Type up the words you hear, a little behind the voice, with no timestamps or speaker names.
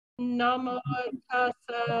Namo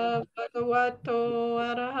tassa bhagavato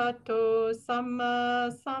arahato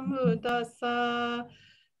samma sambuddhassa.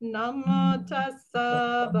 Namo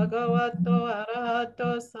tassa bhagavato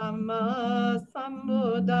arahato samma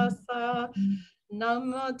sambuddhassa.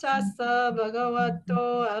 Namo tassa bhagavato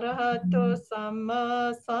arahato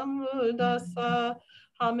samma sambuddhassa.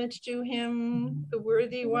 Homage to him, the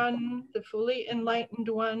worthy one, the fully enlightened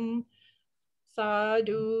one.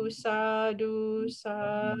 Sadhu, sadhu,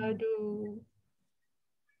 sadhu.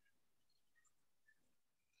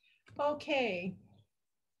 Okay,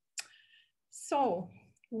 so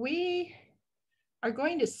we are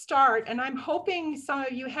going to start, and I'm hoping some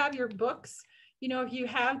of you have your books. You know, if you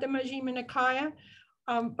have the Majjhima Nikaya,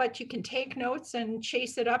 but you can take notes and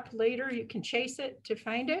chase it up later. You can chase it to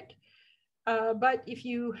find it. But if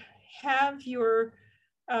you have your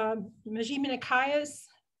Majjhima Nikayas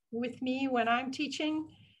with me when I'm teaching,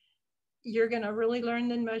 you're going to really learn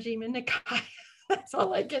the Majjhima Nikaya. That's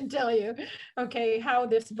all I can tell you. Okay, how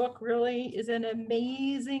this book really is an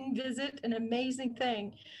amazing visit, an amazing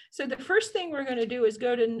thing. So the first thing we're going to do is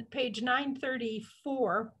go to page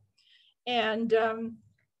 934. And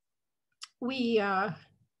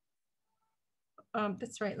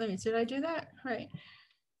that's right. Did I do that? Right.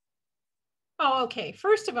 Oh, okay.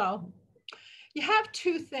 First of all, you have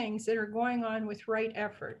two things that are going on with right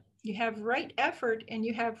effort. You have right effort and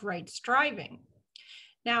you have right striving.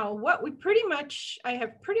 Now, what I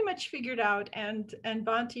have pretty much figured out, and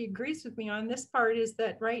Bhante agrees with me on this part, is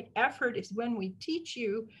that right effort is when we teach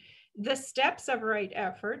you the steps of right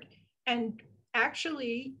effort. And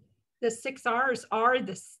actually, the 6 R's are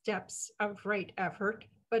the steps of right effort,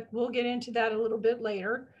 but we'll get into that a little bit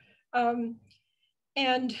later. And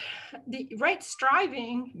the right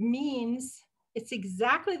striving means it's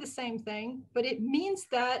exactly the same thing, but it means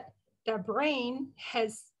that the brain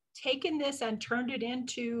has taken this and turned it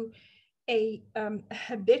into a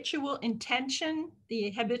habitual intention, the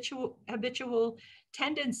habitual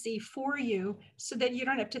tendency for you, so that you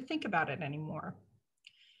don't have to think about it anymore.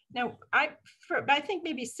 Now, I think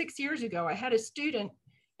maybe 6 years ago, I had a student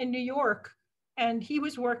in New York, and he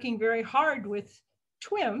was working very hard with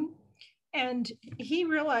TWIM. And he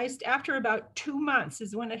realized after about 2 months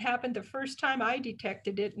is when it happened the first time I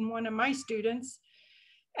detected it in one of my students.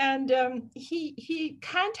 And he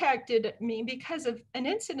contacted me because of an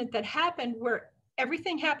incident that happened where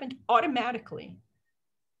everything happened automatically.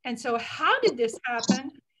 And so how did this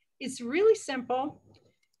happen? It's really simple.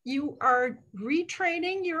 You are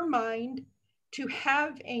retraining your mind to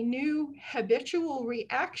have a new habitual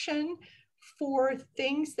reaction for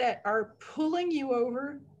things that are pulling you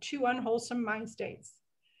over to unwholesome mind states.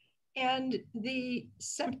 And the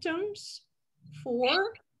symptoms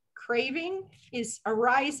for craving is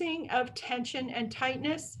arising of tension and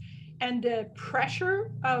tightness and the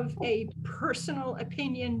pressure of a personal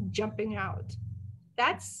opinion jumping out.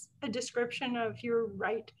 That's a description of your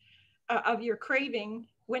of your craving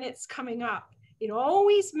when it's coming up. It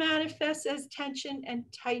always manifests as tension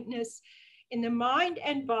and tightness in the mind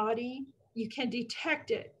and body. You can detect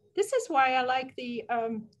it. This is why I like the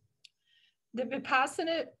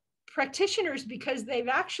Vipassana practitioners, because they've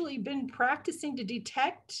actually been practicing to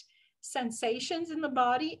detect sensations in the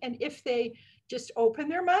body. And if they just open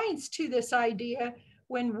their minds to this idea,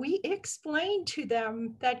 when we explain to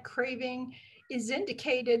them that craving is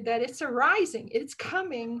indicated that it's arising, it's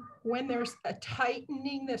coming when there's a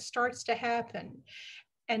tightening that starts to happen.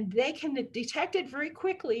 And they can detect it very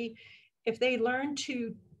quickly if they learn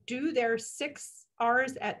to do their 6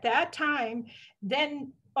 R's at that time,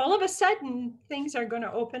 then all of a sudden things are going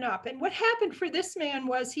to open up. And what happened for this man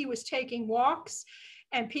was he was taking walks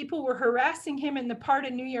and people were harassing him in the part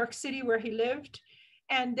of New York City where he lived.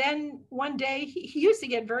 And then one day he used to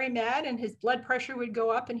get very mad and his blood pressure would go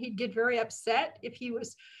up and he'd get very upset if he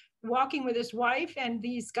was walking with his wife and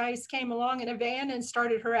these guys came along in a van and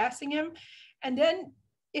started harassing him. And then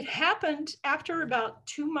it happened after about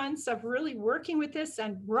 2 months of really working with this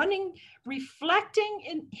and reflecting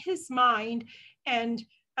in his mind and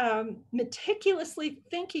meticulously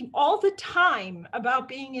thinking all the time about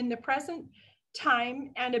being in the present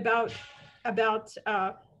time and about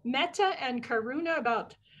metta and karuna,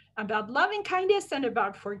 about loving kindness and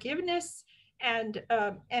about forgiveness and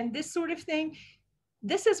this sort of thing.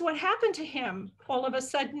 This is what happened to him. All of a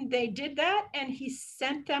sudden they did that and he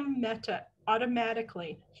sent them metta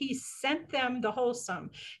automatically. He sent them the wholesome.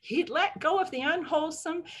 He let go of the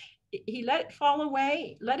unwholesome. He let it fall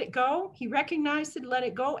away, let it go. He recognized it, let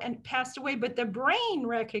it go, and passed away. But the brain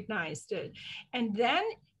recognized it. And then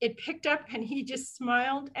it picked up and he just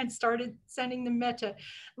smiled and started sending the metta.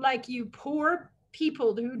 Like you pour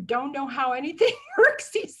people who don't know how anything works,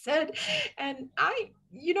 he said. And I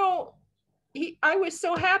was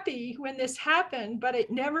so happy when this happened, but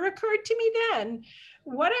it never occurred to me then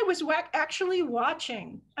what I was actually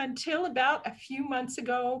watching until about a few months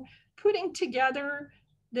ago, putting together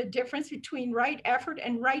the difference between right effort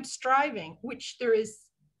and right striving, which there is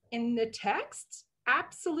in the text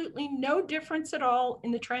absolutely no difference at all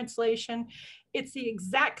in the translation. It's the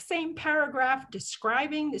exact same paragraph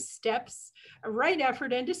describing the steps of right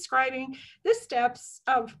effort and describing the steps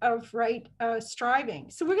of right striving.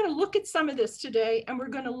 So we're going to look at some of this today, and we're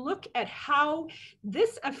going to look at how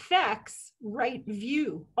this affects right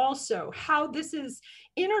view also, how this is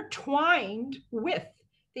intertwined with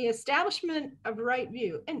the establishment of right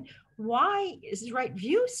view. And why is right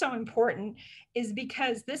view so important is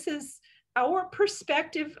because this is our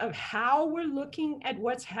perspective of how we're looking at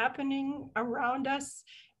what's happening around us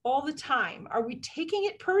all the time. Are we taking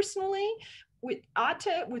it personally with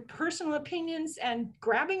atta, with personal opinions and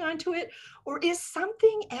grabbing onto it? Or is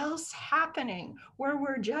something else happening where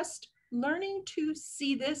we're just learning to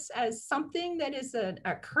see this as something that is an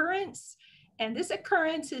occurrence, and this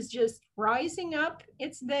occurrence is just rising up,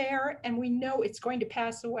 it's there, and we know it's going to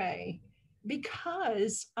pass away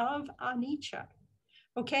because of anicca.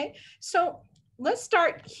 Okay, so let's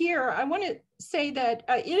start here. I want to say that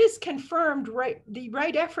it is confirmed, right? The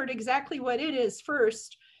right effort, exactly what it is.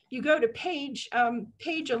 First, you go to page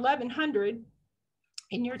 1100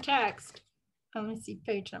 in your text. Let me see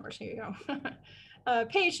page numbers. Here you go.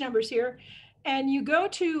 Page numbers here, and you go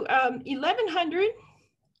to 1100,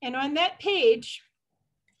 and on that page,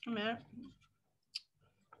 here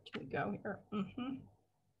we go here.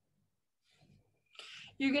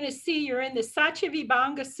 You're going to see you're in the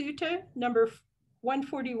Satyavibhanga Sutta, number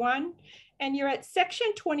 141, and you're at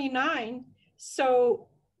section 29. So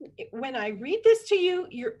when I read this to you,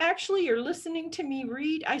 you're listening to me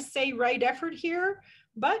read. I say right effort here,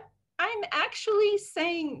 but I'm actually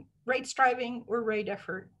saying right striving or right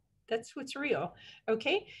effort. That's what's real.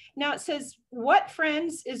 Okay. Now it says, what,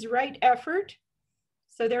 friends, is right effort?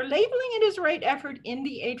 So they're labeling it as right effort in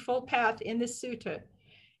the Eightfold Path in the sutta.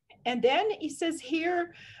 And then he says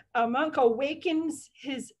here, a monk awakens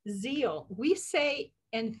his zeal. We say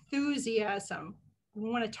enthusiasm. We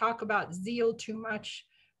want to talk about zeal too much.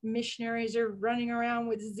 Missionaries are running around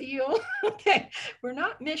with zeal. Okay, we're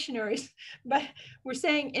not missionaries, but we're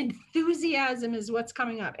saying enthusiasm is what's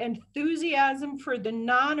coming up. Enthusiasm for the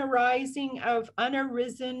non-arising of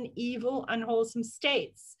unarisen, evil, unwholesome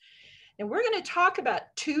states. And we're going to talk about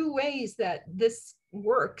two ways that this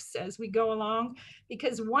works as we go along,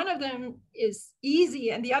 because one of them is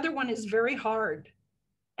easy and the other one is very hard.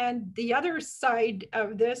 And the other side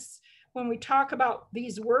of this, when we talk about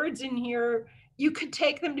these words in here, you could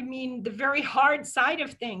take them to mean the very hard side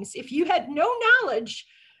of things. If you had no knowledge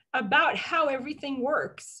about how everything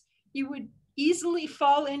works, you would easily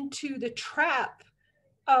fall into the trap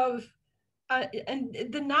of and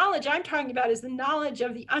the knowledge I'm talking about is the knowledge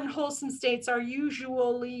of the unwholesome states are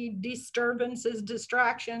usually disturbances,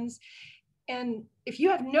 distractions. And if you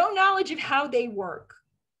have no knowledge of how they work,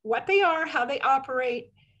 what they are, how they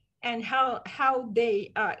operate, and how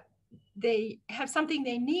they have something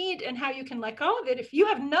they need and how you can let go of it, if you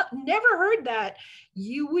have never heard that,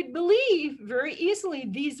 you would believe very easily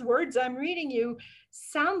these words I'm reading you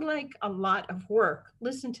sound like a lot of work.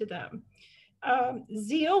 Listen to them.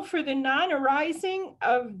 Zeal for the non-arising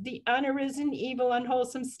of the unarisen, evil,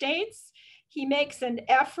 unwholesome states. He makes an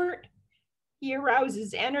effort. He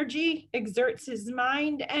arouses energy, exerts his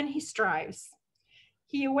mind, and he strives.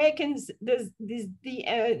 He awakens the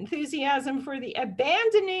enthusiasm for the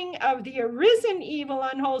abandoning of the arisen, evil,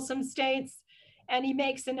 unwholesome states, and he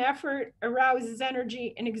makes an effort, arouses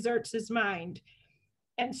energy, and exerts his mind,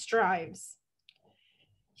 and strives.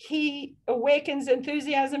 He awakens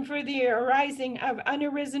enthusiasm for the arising of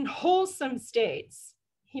unarisen, wholesome states.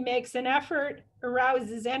 He makes an effort,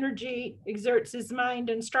 arouses energy, exerts his mind,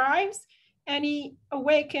 and strives. And he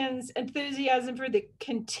awakens enthusiasm for the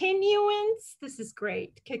continuance. This is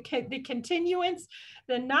great. The continuance,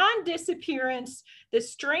 the non-disappearance, the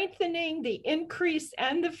strengthening, the increase,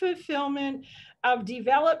 and the fulfillment of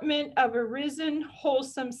development of arisen,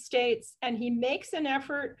 wholesome states. And he makes an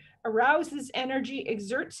effort, arouses energy,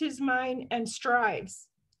 exerts his mind, and strives.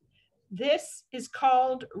 This is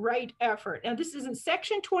called right effort. Now this is in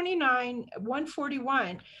section 29,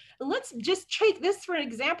 141. Let's just take this for an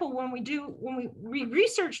example. When we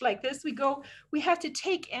research like this, we have to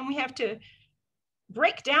take and we have to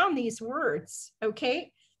break down these words,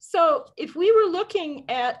 okay? So if we were looking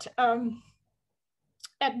at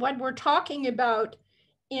what we're talking about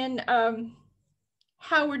in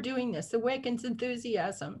how we're doing this. Awakens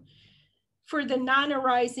enthusiasm for the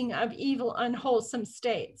non-arising of evil, unwholesome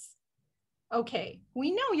states. Okay,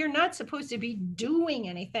 we know you're not supposed to be doing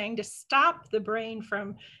anything to stop the brain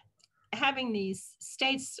from having these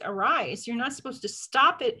states arise. You're not supposed to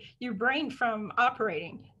stop it, your brain from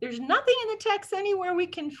operating. There's nothing in the text anywhere we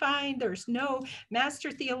can find. There's no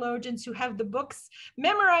master theologians who have the books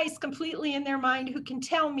memorized completely in their mind who can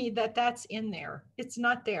tell me that that's in there. It's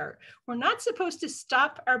not there. We're not supposed to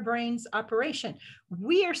stop our brain's operation.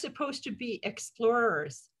 We are supposed to be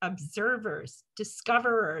explorers, observers,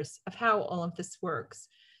 discoverers of how all of this works.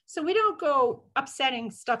 So we don't go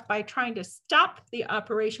upsetting stuff by trying to stop the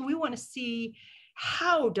operation. We want to see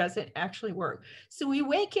how does it actually work. So we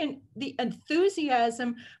awaken the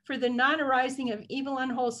enthusiasm for the non-arising of evil,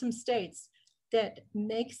 unwholesome states that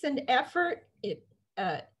makes an effort.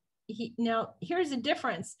 Now, here's a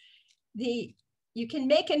difference. You can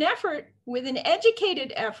make an effort with an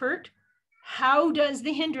educated effort. How does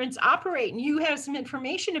the hindrance operate? And you have some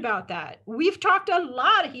information about that. We've talked a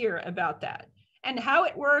lot here about that and how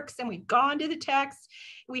it works, and we've gone to the text.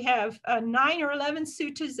 We have 9 or 11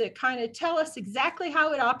 suttas that kind of tell us exactly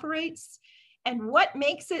how it operates and what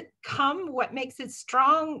makes it come, what makes it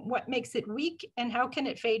strong, what makes it weak, and how can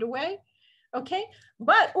it fade away. Okay,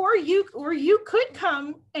 but or you could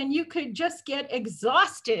come and you could just get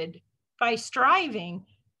exhausted by striving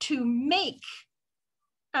to make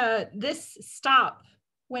this stop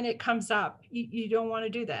when it comes up. You don't want to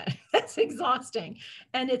do that. That's exhausting.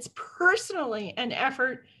 And it's personally an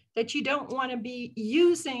effort that you don't want to be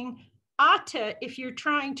using atta if you're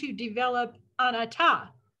trying to develop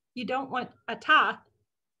anatta. You don't want atta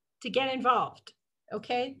to get involved.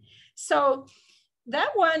 Okay. So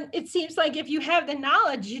that one, it seems like if you have the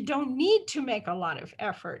knowledge, you don't need to make a lot of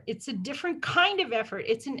effort. It's a different kind of effort.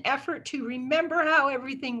 It's an effort to remember how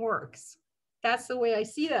everything works. That's the way I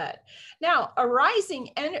see that. Now,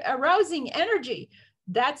 arousing energy,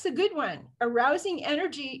 that's a good one. Arousing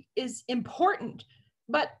energy is important.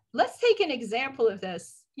 But let's take an example of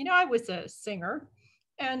this. You know, I was a singer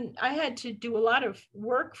and I had to do a lot of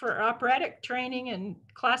work for operatic training and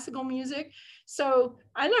classical music. So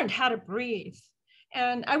I learned how to breathe.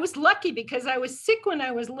 And I was lucky because I was sick when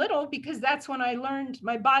I was little, because that's when I learned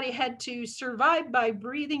my body had to survive by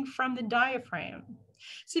breathing from the diaphragm.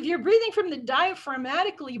 So if you're breathing from the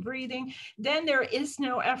diaphragmatically breathing, then there is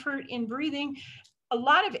no effort in breathing a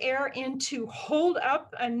lot of air in to hold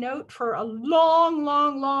up a note for a long,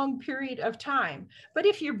 long, long period of time. But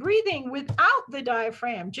if you're breathing without the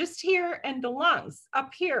diaphragm, just here and the lungs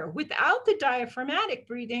up here, without the diaphragmatic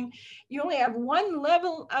breathing, you only have one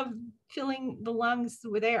level of filling the lungs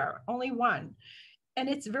with air, only one. And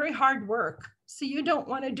it's very hard work. So you don't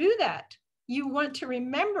want to do that. You want to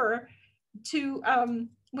remember to,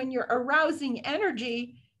 when you're arousing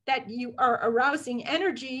energy, that you are arousing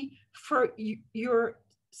energy for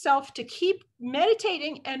yourself to keep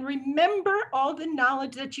meditating and remember all the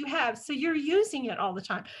knowledge that you have. So you're using it all the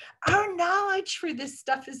time. Our knowledge for this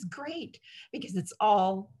stuff is great because it's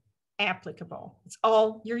all applicable. It's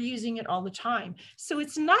all, you're using it all the time. So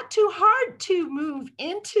it's not too hard to move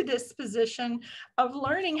into this position of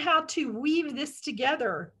learning how to weave this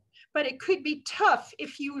together. But it could be tough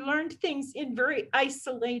if you learned things in very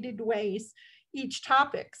isolated ways, each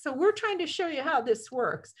topic. So we're trying to show you how this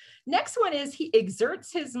works. Next one is he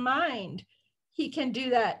exerts his mind. He can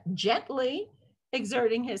do that gently,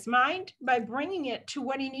 exerting his mind by bringing it to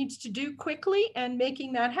what he needs to do quickly and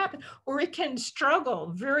making that happen. Or it can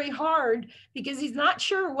struggle very hard because he's not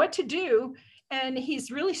sure what to do and he's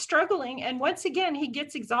really struggling. And once again, he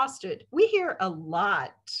gets exhausted. We hear a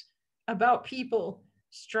lot about people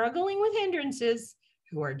struggling with hindrances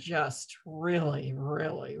who are just really,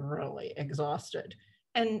 really, really exhausted.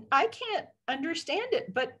 And I can't understand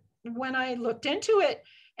it. But when I looked into it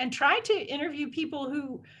and tried to interview people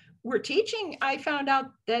who were teaching, I found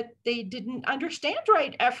out that they didn't understand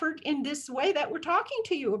right effort in this way that we're talking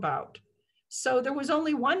to you about. So there was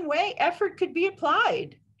only one way effort could be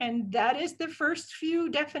applied. And that is the first few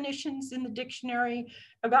definitions in the dictionary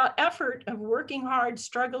about effort of working hard,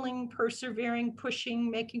 struggling, persevering,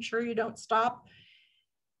 pushing, making sure you don't stop.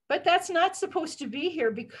 But that's not supposed to be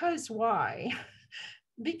here because why?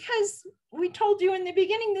 Because we told you in the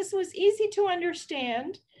beginning, this was easy to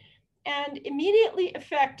understand and immediately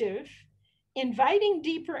effective, inviting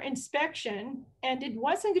deeper inspection, and it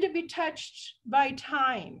wasn't going to be touched by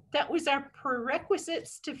time. That was our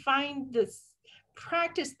prerequisites to find this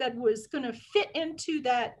practice that was going to fit into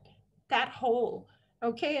that hole.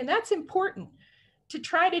 Okay, and that's important to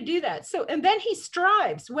try to do that. So, and then he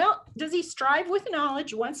strives. Well, does he strive with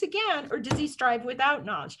knowledge once again, or does he strive without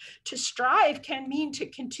knowledge? To strive can mean to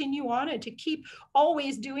continue on and to keep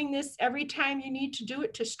always doing this every time you need to do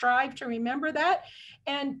it, to strive, to remember that,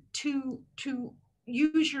 and to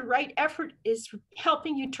use your right effort is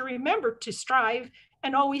helping you to remember to strive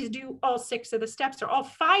and always do all 6 of the steps or all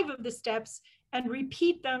 5 of the steps and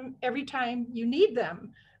repeat them every time you need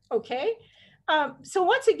them, okay? So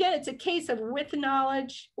once again, it's a case of with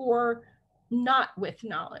knowledge or not with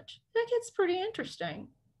knowledge. That gets pretty interesting.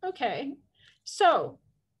 Okay, so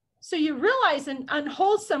you realize an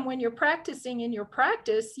unwholesome when you're practicing in your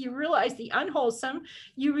practice, you realize the unwholesome,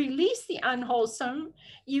 you release the unwholesome,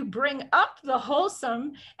 you bring up the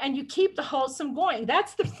wholesome, and you keep the wholesome going.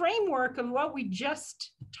 That's the framework of what we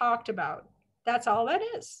just talked about. That's all that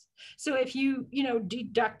is. So if you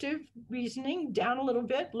deductive reasoning down a little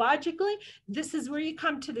bit, logically, this is where you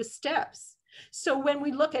come to the steps. So when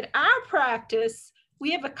we look at our practice,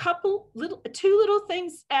 we have two little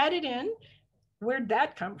things added in. Where'd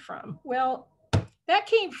that come from? Well, that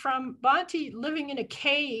came from Bhante living in a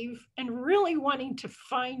cave and really wanting to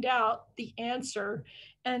find out the answer.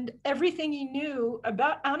 And everything he knew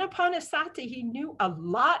about Anapanasati, he knew a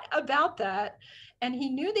lot about that. And he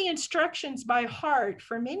knew the instructions by heart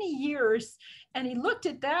for many years. And he looked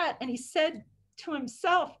at that and he said to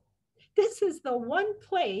himself, this is the one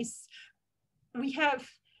place we have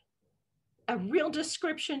a real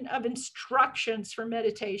description of instructions for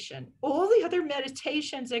meditation. All the other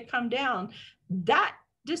meditations that come down, that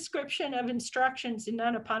description of instructions in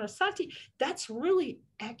Anapanasati, that's really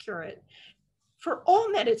accurate for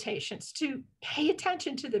all meditations, to pay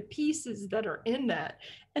attention to the pieces that are in that.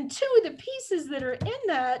 And 2 of the pieces that are in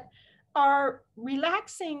that are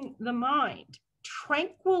relaxing the mind,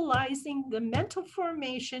 tranquilizing the mental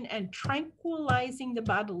formation, and tranquilizing the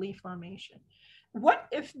bodily formation. What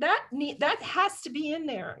if that has to be in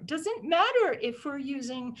there? Doesn't matter if we're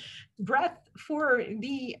using breath for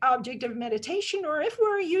the object of meditation, or if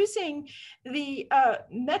we're using the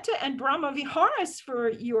metta and Brahma Viharas for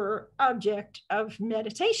your object of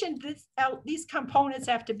meditation. These components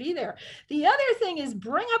have to be there. The other thing is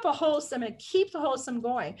bring up a wholesome and keep the wholesome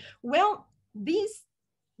going. Well, these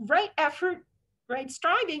right effort, right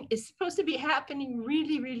striving is supposed to be happening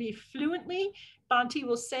really, really fluently. Bhante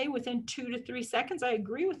will say within 2 to 3 seconds. I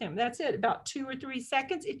agree with him. That's it. About 2 or 3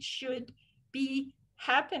 seconds, it should be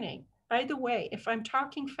happening. By the way, if I'm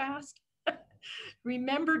talking fast,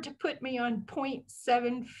 remember to put me on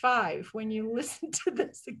 0.75 when you listen to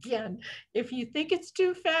this again. If you think it's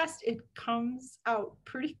too fast, it comes out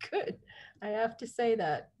pretty good. I have to say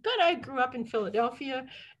that. But I grew up in Philadelphia,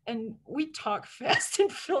 and we talk fast in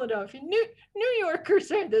Philadelphia. New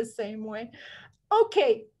Yorkers are the same way.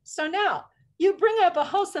 Okay, so now, you bring up a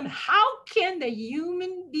wholesome. How can the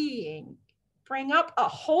human being bring up a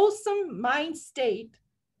wholesome mind state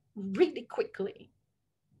really quickly?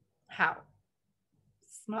 How?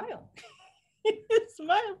 Smile.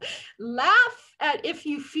 Smile. Laugh at if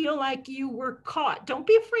you feel like you were caught. Don't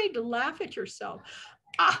be afraid to laugh at yourself.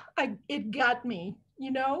 It got me,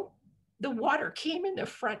 the water came in the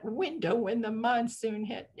front window when the monsoon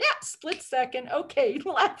hit. Yeah, split second. Okay,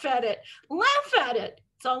 laugh at it. Laugh at it.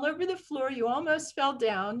 It's all over the floor. You almost fell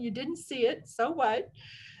down. You didn't see it. So what?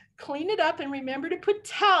 Clean it up and remember to put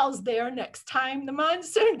towels there next time the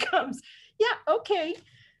monsoon comes. Yeah, okay.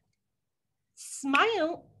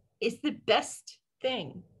 Smile is the best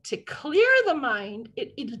thing to clear the mind.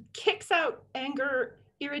 It kicks out anger,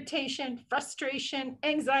 irritation, frustration,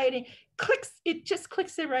 anxiety. It just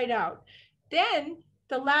clicks it right out. Then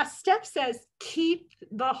the last step says, keep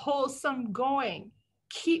the wholesome going.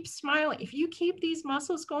 Keep smiling. If you keep these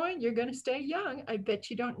muscles going, you're going to stay young. I bet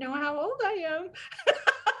you don't know how old I am.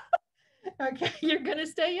 Okay, you're going to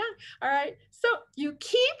stay young. All right. So you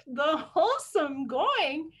keep the wholesome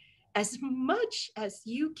going as much as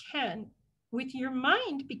you can with your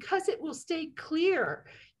mind, because it will stay clear.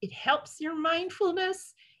 It helps your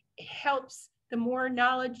mindfulness. It helps the more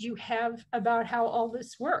knowledge you have about how all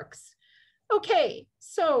this works. Okay,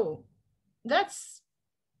 so that's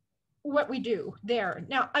what we do there.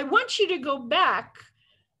 Now, I want you to go back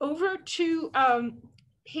over to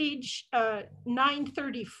page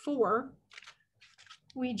 934.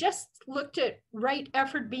 We just looked at right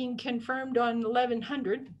effort being confirmed on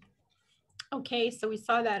 1100. Okay, so we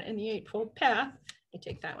saw that in the Eightfold Path. I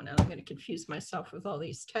take that one out. I'm going to confuse myself with all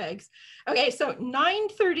these tags. Okay, so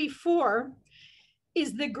 934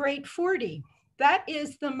 is the Great 40. That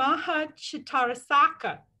is the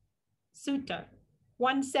Mahachittarasaka Sutta.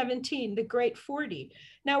 117, the Great 40.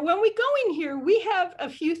 Now, when we go in here, we have a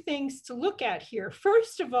few things to look at here.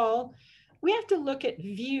 First of all, we have to look at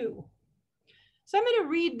view. So I'm going to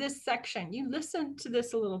read this section. You listen to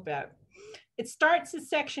this a little bit. It starts at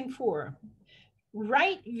section 4.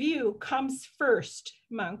 Right view comes first,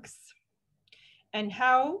 monks. And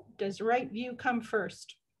how does right view come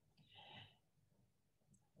first?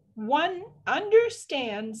 One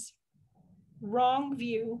understands wrong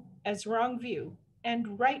view as wrong view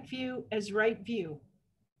and right view as right view.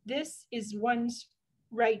 This is one's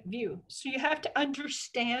right view. So you have to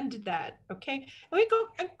understand that, okay? And I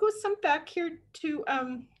go some back here to,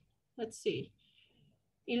 let's see,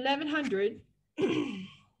 1100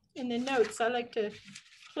 in the notes. I like to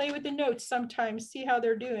play with the notes sometimes, see how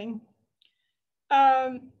they're doing.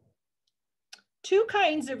 Two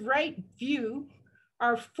kinds of right view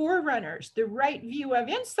are forerunners: the right view of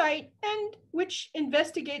insight, and which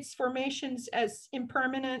investigates formations as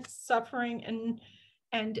impermanent, suffering,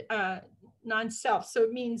 and non-self. So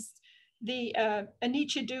it means the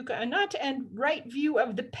anicca, dukkha, anatta, and right view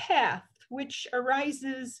of the path, which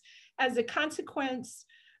arises as a consequence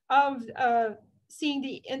of seeing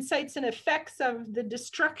the insights and effects of the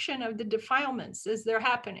destruction of the defilements as they're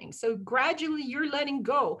happening. So gradually you're letting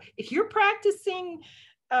go. If you're practicing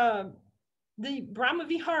the Brahma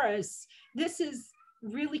Viharas, this is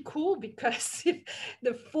really cool, because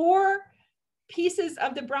the 4 pieces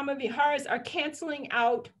of the Brahma Viharas are canceling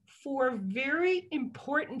out 4 very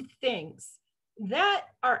important things that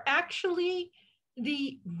are actually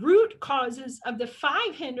the root causes of the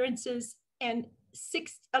 5 hindrances, and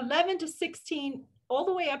 11 to 16, all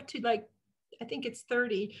the way up to, like, I think it's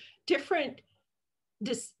 30 different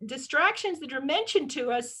distractions that are mentioned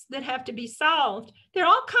to us that have to be solved. They're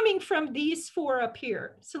all coming from these 4 up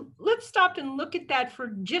here. So let's stop and look at that for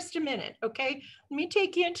just a minute, okay? Let me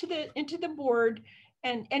take you into the board,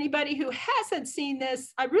 and anybody who hasn't seen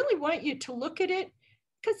this, I really want you to look at it,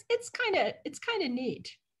 because it's kind of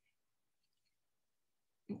neat.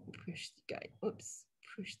 Push the guy. Oops.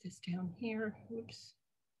 Push this down here. Oops.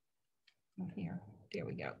 Here. There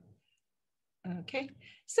we go. Okay.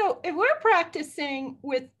 So if we're practicing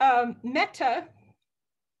with metta,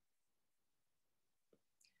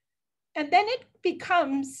 and then it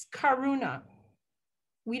becomes karuna.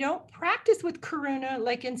 We don't practice with karuna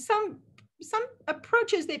like in some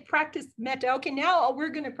approaches. They practice metta. Okay, now we're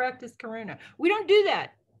going to practice karuna. We don't do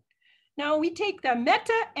that. No, we take the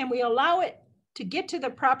metta and we allow it to get to the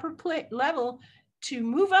proper level, to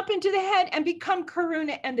move up into the head and become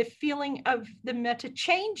karuna, and the feeling of the metta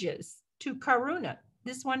changes to karuna.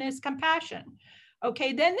 This one is compassion.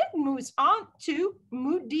 Okay, then it moves on to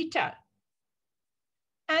mudita.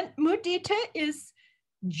 And mudita is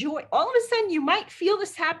joy. All of a sudden, you might feel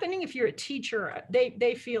this happening if you're a teacher.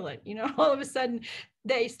 They feel it, you know, all of a sudden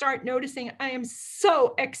they start noticing, I am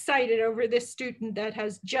so excited over this student that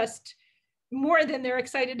has just, more than they're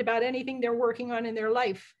excited about anything they're working on in their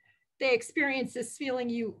life. They experience this feeling,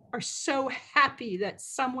 you are so happy that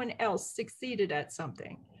someone else succeeded at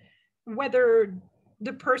something. Whether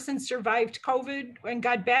the person survived COVID and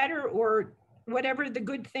got better, or whatever the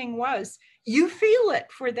good thing was, you feel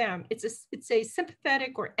it for them. It's a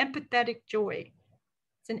sympathetic or empathetic joy.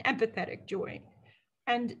 It's an empathetic joy.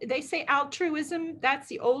 And they say altruism, that's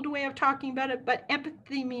the old way of talking about it, but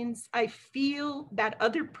empathy means I feel that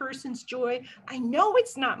other person's joy. I know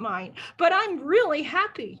it's not mine, but I'm really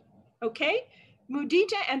happy. Okay,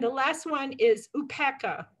 mudita, and the last one is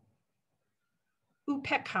upekkha.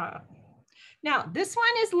 Upekkha. Now, this one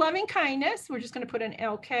is loving kindness. We're just going to put an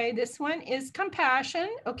LK. This one is compassion.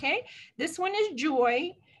 Okay, this one is joy,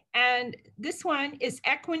 and this one is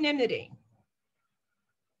equanimity,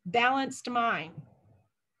 balanced mind.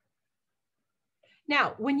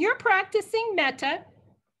 Now, when you're practicing metta,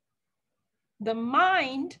 the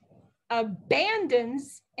mind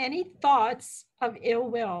abandons any thoughts of ill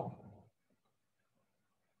will.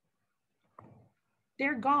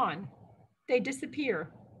 They're gone. They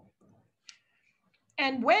disappear.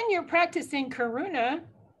 And when you're practicing karuna,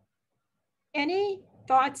 any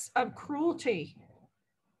thoughts of cruelty,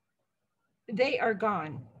 they are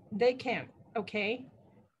gone. They can't, okay?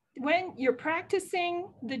 When you're practicing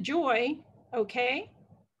the joy, okay,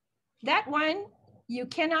 that one, you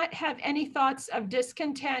cannot have any thoughts of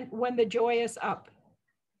discontent when the joy is up.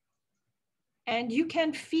 And you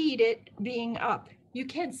can feed it being up. You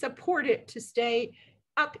can support it to stay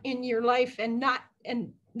up in your life, and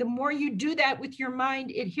the more you do that with your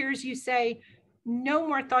mind, it hears you say, no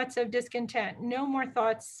more thoughts of discontent, no more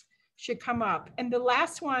thoughts should come up. And the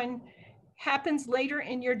last one happens later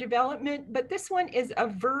in your development, but this one is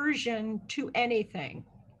aversion to anything.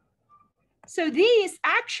 So these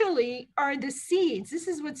actually are the seeds. This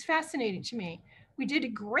is what's fascinating to me. We did a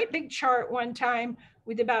great big chart one time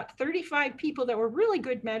with about 35 people that were really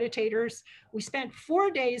good meditators. We spent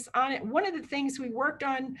 4 days on it. One of the things we worked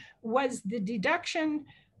on was the deduction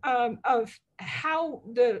of how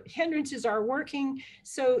the hindrances are working.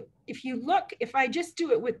 So if you look, if I just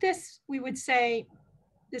do it with this, we would say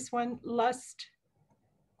this one, lust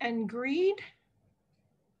and greed,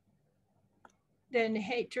 then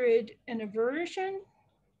hatred and aversion.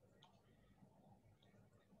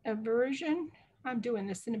 I'm doing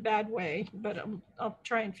this in a bad way, but I'll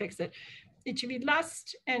try and fix it. It should be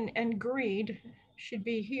lust and greed should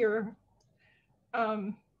be here.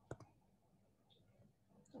 Okay,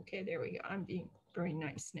 there we go. I'm being very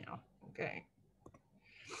nice now. Okay.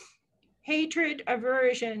 Hatred,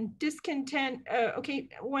 aversion, discontent. Okay,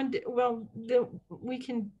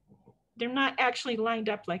 they're not actually lined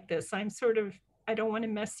up like this. I don't want to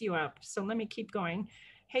mess you up. So let me keep going.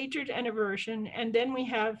 Hatred and aversion. And then we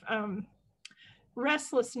have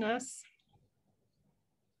restlessness,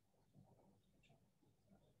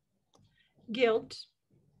 guilt,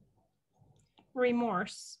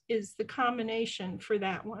 remorse is the combination for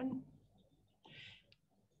that one.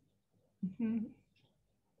 Mm-hmm.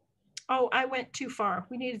 Oh, I went too far.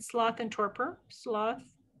 We needed sloth and torpor. Sloth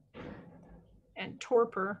and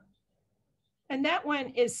torpor. And that one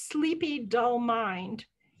is sleepy, dull mind.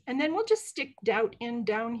 And then we'll just stick doubt in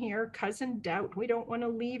down here, cousin doubt. We don't want to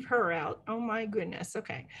leave her out. Oh my goodness.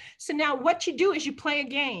 Okay. So now what you do is you play a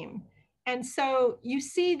game. And so you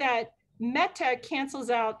see that metta cancels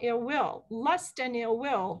out ill will. Lust and ill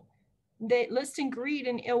will, lust and greed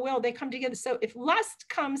and ill will, they come together. So if lust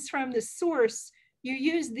comes from the source, you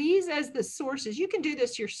use these as the sources. You can do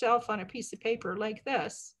this yourself on a piece of paper like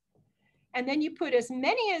this. And then you put as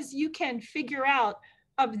many as you can figure out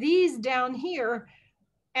of these down here.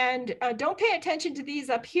 And don't pay attention to these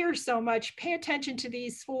up here so much. Pay attention to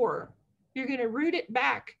these 4. You're going to root it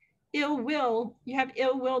back. Ill will, you have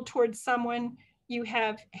ill will towards someone. You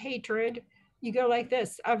have hatred. You go like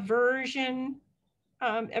this, aversion,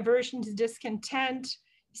 aversion to discontent.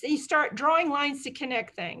 So you start drawing lines to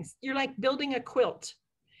connect things. You're like building a quilt.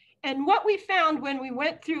 And what we found when we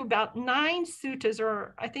went through about 9 suttas,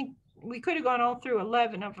 or I think we could have gone all through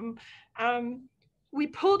 11 of them, we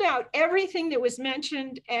pulled out everything that was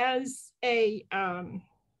mentioned as a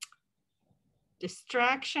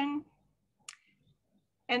distraction.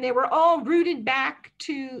 And they were all rooted back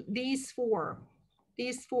to these 4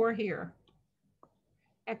 here,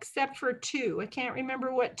 except for 2. I can't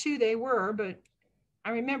remember what 2 they were, but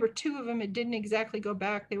I remember 2 of them, it didn't exactly go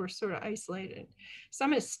back. They were sort of isolated. So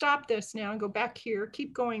I'm going to stop this now and go back here,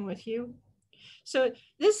 keep going with you. So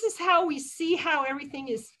this is how we see how everything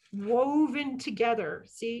is woven together.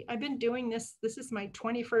 See, I've been doing this. This is my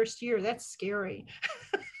 21st year. That's scary,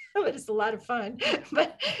 but it's a lot of fun.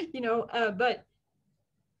 But, but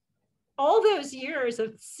all those years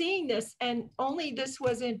of seeing this, and only this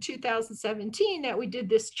was in 2017 that we did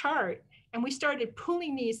this chart, and we started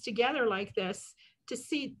pulling these together like this to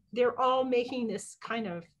see they're all making this kind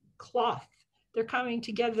of cloth. They're coming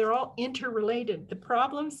together, they're all interrelated, the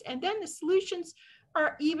problems, and then the solutions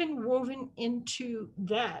are even woven into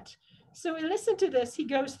that. So we listen to this, he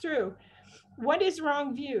goes through, what is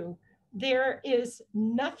wrong view? There is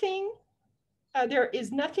nothing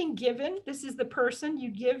given. This is the person,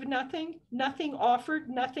 you give nothing, nothing offered,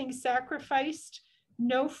 nothing sacrificed,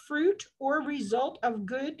 no fruit or result of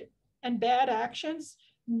good and bad actions,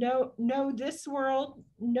 no this world,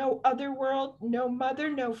 no other world, no mother,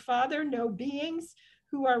 no father, no beings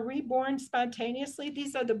who are reborn spontaneously.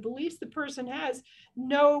 These are the beliefs the person has.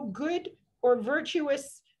 No good or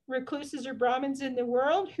virtuous recluses or Brahmins in the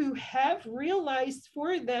world who have realized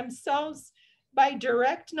for themselves by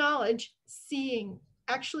direct knowledge,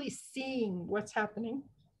 actually seeing what's happening,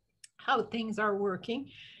 how things are working,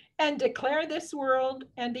 and declare this world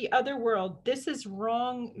and the other world. This is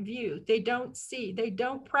wrong view. They don't see, they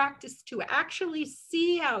don't practice to actually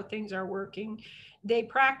see how things are working. They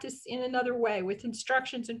practice in another way with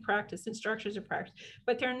instructions and practice, instructions and practice,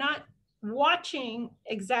 but they're not watching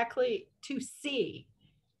exactly to see.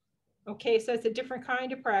 Okay, so it's a different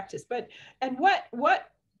kind of practice. And what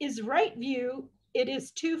is right view? It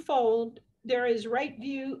is twofold. There is right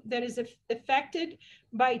view that is affected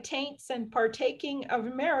by taints and partaking of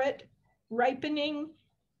merit, ripening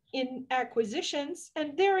in acquisitions.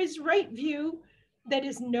 And there is right view that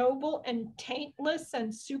is noble and taintless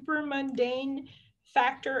and super mundane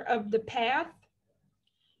factor of the path.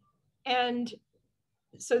 And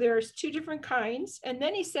so there's 2 different kinds. And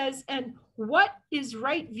then he says, and what is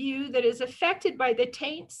right view that is affected by the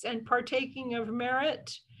taints and partaking of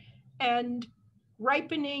merit and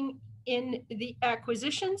ripening in the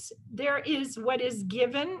acquisitions, there is what is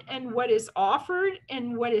given and what is offered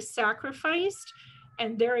and what is sacrificed,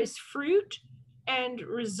 and there is fruit and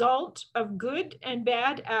result of good and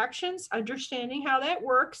bad actions, understanding how that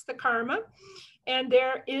works, the karma. And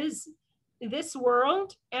there is this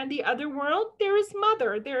world and the other world. There is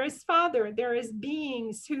mother, there is father, there is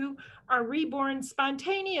beings who are reborn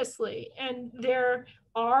spontaneously, and there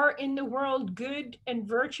are in the world good and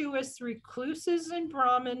virtuous recluses and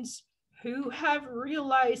Brahmins who have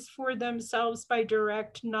realized for themselves by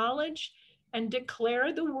direct knowledge and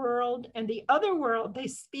declare the world and the other world. They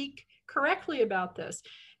speak correctly about this.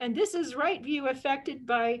 And this is right view affected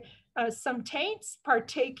by some taints,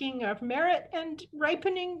 partaking of merit, and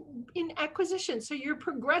ripening in acquisition. So you're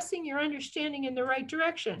progressing your understanding in the right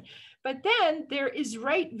direction. But then there is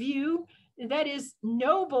right view that is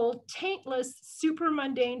noble, taintless,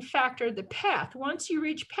 supramundane factor, the path. Once you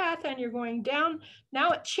reach path and you're going down,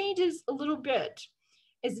 now it changes a little bit.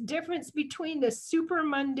 It's the difference between the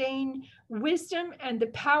supramundane wisdom and the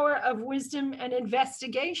power of wisdom and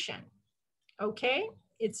investigation. Okay?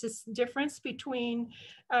 It's this difference between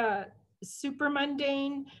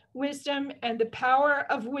supramundane wisdom and the power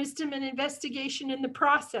of wisdom and investigation in the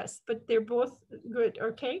process, but they're both good,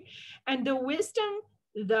 okay? And the wisdom,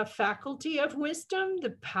 the faculty of wisdom,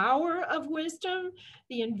 the power of wisdom,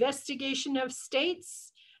 the investigation of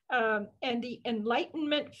states, and the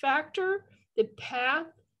enlightenment factor, the path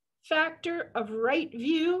factor of right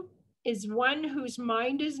view, is one whose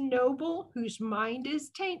mind is noble, whose mind is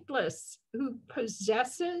taintless, who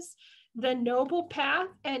possesses the noble path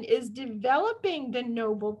and is developing the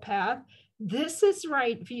noble path. This is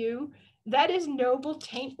right view. That is noble,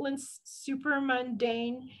 taintless,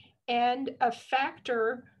 supramundane, and a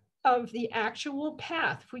factor of the actual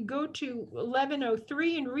path. If we go to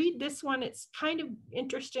 1103 and read this one, it's kind of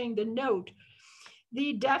interesting, the note.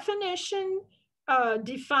 The definition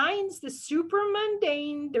defines the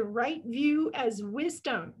supramundane, the right view, as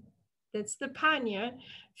wisdom. That's the panya,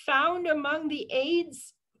 found among the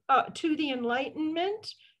aids to the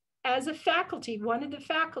enlightenment as a faculty. One of the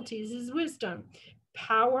faculties is wisdom,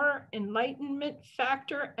 power, enlightenment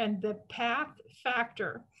factor, and the path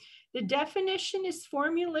factor. The definition is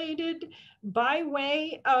formulated by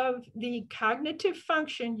way of the cognitive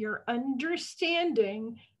function, your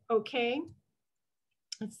understanding, okay?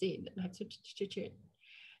 Let's see,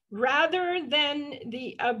 rather than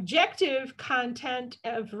the objective content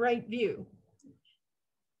of right view.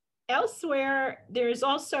 Elsewhere, there is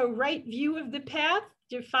also right view of the path,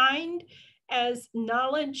 defined as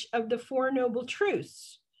knowledge of the Four Noble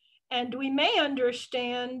Truths. And we may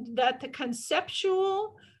understand that the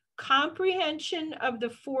conceptual comprehension of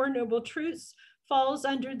the Four Noble Truths falls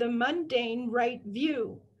under the mundane right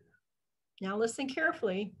view. Now listen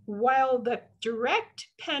carefully. While the direct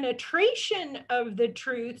penetration of the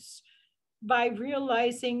truths by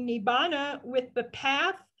realizing nibbana with the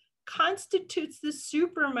path constitutes the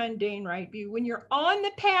supramundane right view. When you're on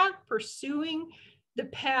the path, pursuing the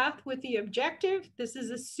path with the objective, this is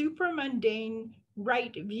a supramundane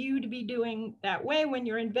right view to be doing that way. When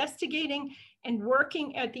you're investigating and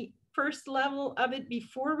working at the first level of it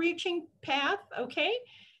before reaching path, okay,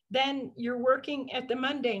 then you're working at the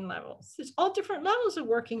mundane levels. There's all different levels of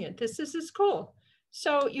working at this. This is cool.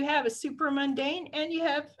 So you have a supramundane and you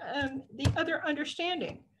have the other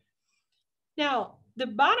understanding. Now, the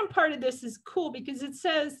bottom part of this is cool because it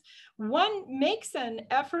says one makes an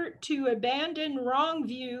effort to abandon wrong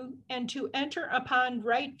view and to enter upon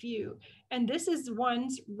right view. And this is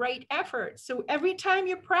one's right effort. So every time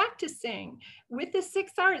you're practicing with the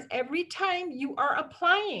 6 R's, every time you are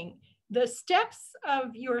applying the steps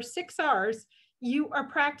of your 6 R's, you are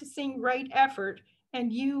practicing right effort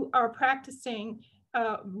and you are practicing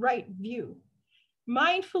right view.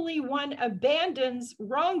 Mindfully, one abandons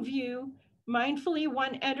wrong view. Mindfully,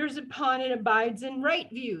 one enters upon and abides in right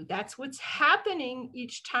view. That's what's happening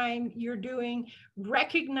each time you're doing.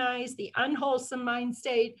 Recognize the unwholesome mind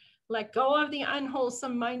state, let go of the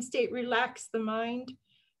unwholesome mind state, relax the mind,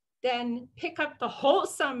 then pick up the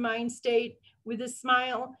wholesome mind state with a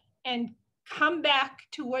smile and come back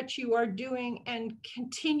to what you are doing and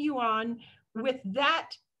continue on with that.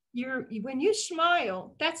 When you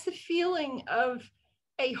smile, that's the feeling of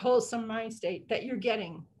a wholesome mind state that you're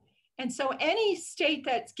getting. And so any state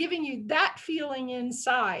that's giving you that feeling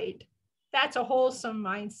inside, that's a wholesome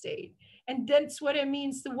mind state. And that's what it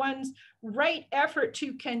means, the one's right effort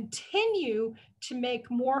to continue to make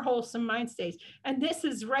more wholesome mind states. And this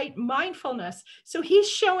is right mindfulness. So he's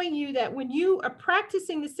showing you that when you are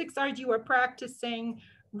practicing the 6 R's, you are practicing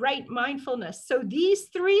right mindfulness. So these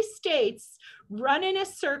 3 states run in a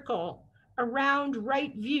circle around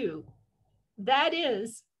right view. That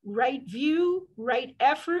is right view, right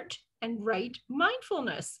effort, and right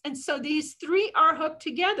mindfulness. And so these three are hooked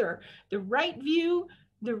together: the right view,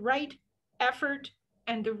 the right effort,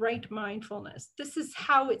 and the right mindfulness. This is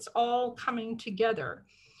how it's all coming together.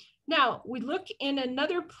 Now, we look in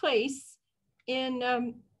another place in,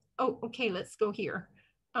 let's go here.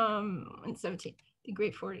 In 17, the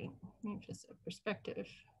great 40, perspective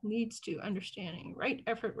leads to understanding, right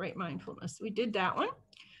effort, right mindfulness. We did that one.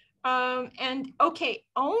 And okay,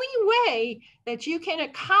 only way that you can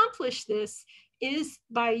accomplish this is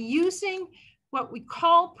by using what we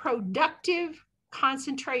call productive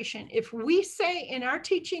concentration. If we say in our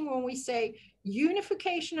teaching, when we say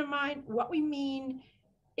unification of mind, what we mean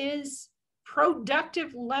is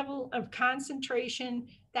productive level of concentration.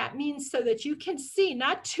 That means so that you can see,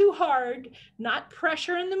 not too hard, not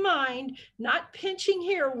pressure in the mind, not pinching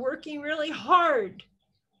here, working really hard.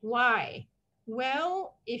 Why?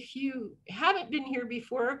 Well, if you haven't been here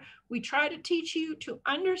before, we try to teach you to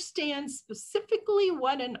understand specifically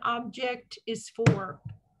what an object is for.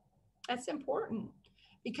 That's important,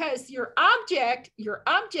 because your object,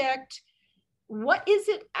 what is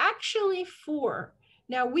it actually for?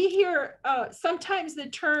 Now we hear sometimes the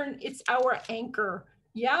term, it's our anchor.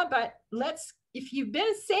 Yeah, but if you've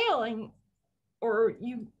been sailing, or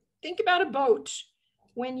you think about a boat,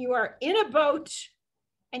 when you are in a boat,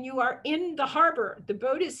 and you are in the harbor, the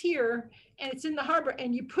boat is here and it's in the harbor,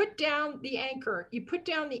 and you put down the anchor. You put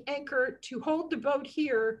down the anchor to hold the boat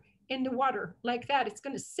here in the water like that. It's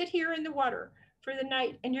going to sit here in the water for the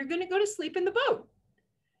night, and you're going to go to sleep in the boat.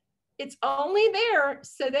 It's only there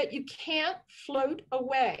so that you can't float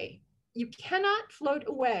away. You cannot float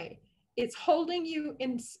away. It's holding you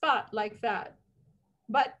in spot like that.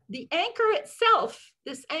 But the anchor itself,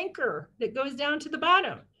 this anchor that goes down to the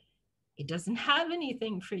bottom, it doesn't have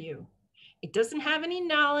anything for you. It doesn't have any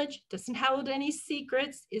knowledge, doesn't hold any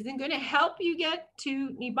secrets, isn't going to help you get to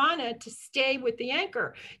Nibbana to stay with the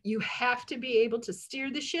anchor. You have to be able to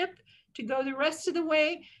steer the ship to go the rest of the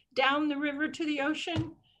way down the river to the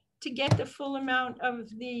ocean to get the full amount of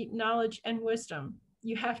the knowledge and wisdom.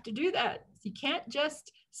 You have to do that. You can't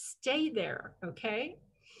just stay there, okay?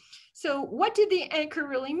 So what did the anchor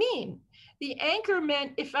really mean? The anchor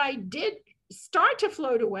meant if I did start to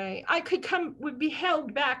float away, I would be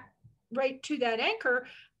held back right to that anchor.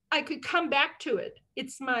 I could come back to it.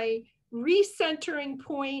 It's my recentering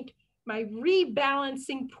point, my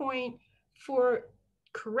rebalancing point for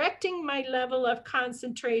correcting my level of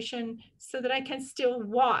concentration so that I can still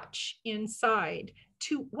watch inside.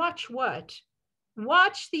 To watch what?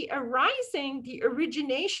 Watch the arising, the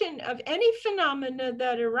origination of any phenomena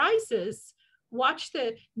that arises.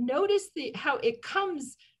 Notice how it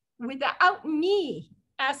comes without me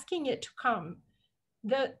asking it to come.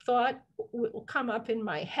 The thought will come up in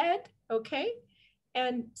my head, okay?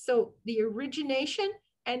 And so the origination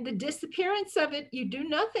and the disappearance of it, you do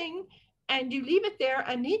nothing and you leave it there,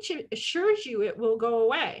 and Nietzsche assures you it will go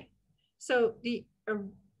away. So the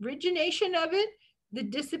origination of it, the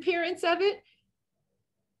disappearance of it,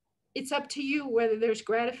 it's up to you whether there's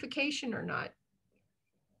gratification or not.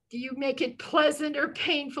 Do you make it pleasant or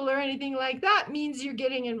painful or anything like that? Means you're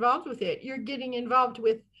getting involved with it. You're getting involved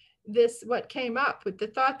with this, what came up, with the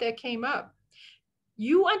thought that came up.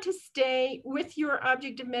 You want to stay with your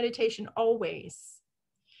object of meditation always.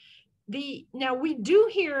 Now we do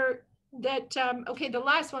hear that, the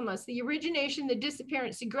last one was the origination, the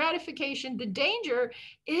disappearance, the gratification. The danger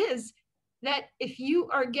is that if you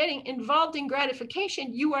are getting involved in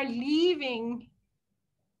gratification, you are leaving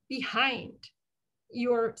behind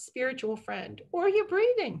your spiritual friend or your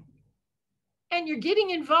breathing, and you're getting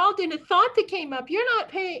involved in a thought that came up. You're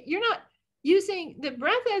not using the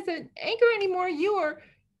breath as an anchor anymore.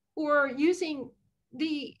 Or using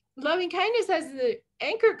the loving kindness as the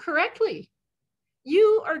anchor correctly.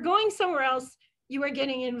 You are going somewhere else. You are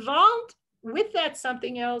getting involved with that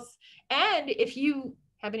something else. And if you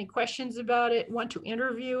have any questions about it, want to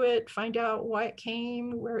interview it, find out why it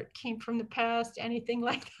came, where it came from the past, anything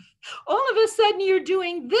like that, all of a sudden you're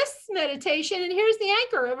doing this meditation, and here's the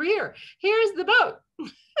anchor over here. Here's the boat.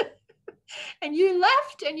 And you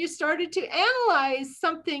left and you started to analyze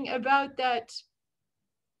something about that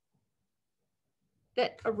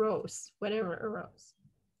arose, whatever arose.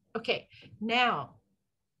 Okay, now,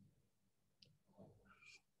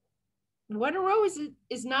 what arose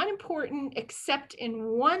is not important except in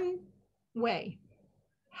one way.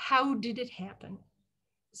 How did it happen?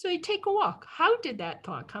 So you take a walk. How did that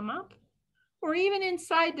thought come up? Or even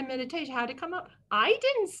inside the meditation, how did it come up? I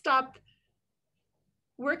didn't stop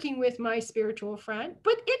working with my spiritual friend,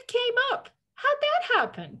 but it came up. How'd that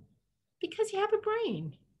happen? Because you have a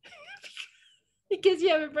brain. because you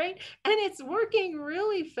have a brain and it's working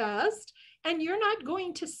really fast, and you're not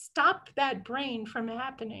going to stop that brain from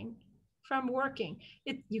happening, from working.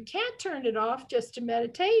 You can't turn it off just to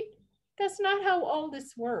meditate. That's not how all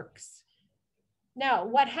this works. Now,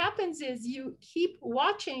 what happens is you keep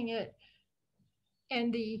watching it,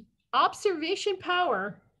 and the observation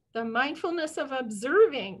power, the mindfulness of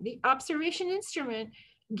observing, the observation instrument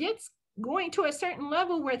gets going to a certain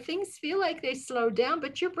level where things feel like they slow down,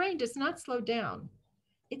 but your brain does not slow down.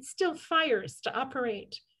 It still fires to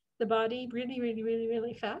operate the body really, really, really,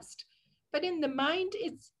 really fast. But in the mind,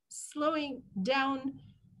 it's slowing down,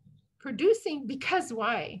 producing, because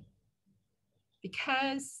why?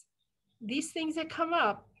 Because these things that come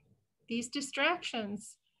up, these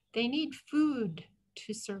distractions, they need food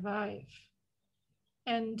to survive.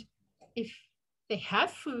 And if they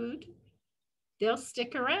have food, they'll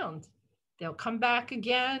stick around. They'll come back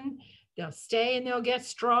again, they'll stay and they'll get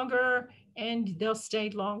stronger and they'll stay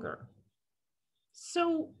longer.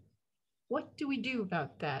 So what do we do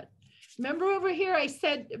about that? Remember over here, I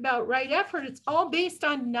said about right effort, it's all based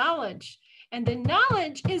on knowledge. And the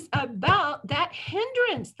knowledge is about that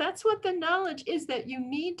hindrance. That's what the knowledge is that you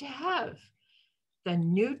need to have. The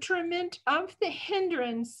nutriment of the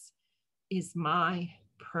hindrance is my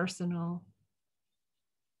personal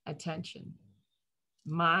attention.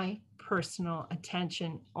 My personal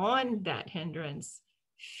attention on that hindrance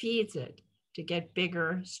feeds it to get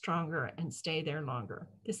bigger, stronger, and stay there longer.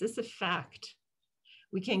 This is a fact.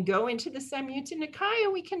 We can go into the Samyutta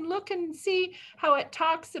Nikaya, we can look and see how it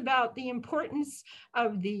talks about the importance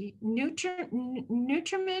of the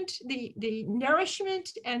nutriment, the nourishment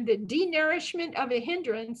and the denourishment of a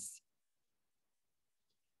hindrance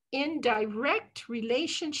in direct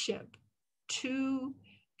relationship to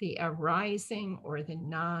the arising or the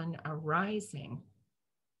non-arising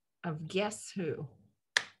of guess who?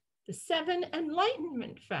 The 7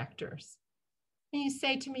 enlightenment factors. And you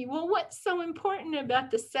say to me, well, what's so important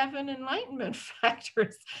about the 7 enlightenment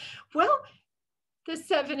factors? Well, the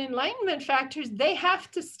 7 enlightenment factors, they have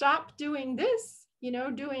to stop doing this,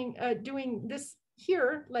 doing this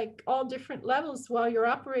here, like all different levels while you're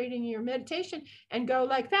operating your meditation, and go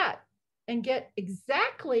like that and get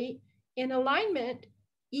exactly in alignment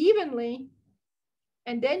evenly.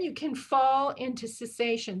 And then you can fall into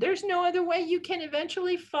cessation. There's no other way you can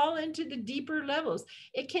eventually fall into the deeper levels.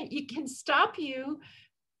 It can stop you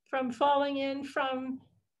from falling in from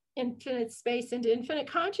infinite space into infinite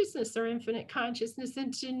consciousness, or infinite consciousness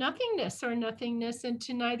into nothingness, or nothingness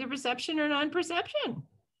into neither perception or non-perception.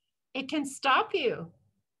 It can stop you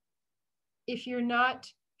if you're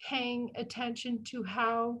not paying attention to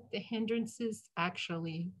how the hindrances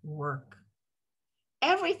actually work.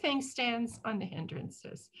 Everything stands on the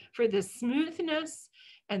hindrances for the smoothness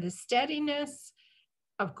and the steadiness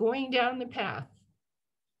of going down the path.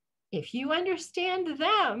 If you understand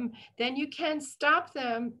them, then you can stop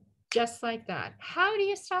them just like that. How do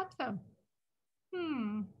you stop them?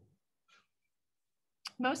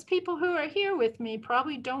 Most people who are here with me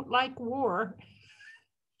probably don't like war.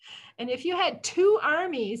 And if you had 2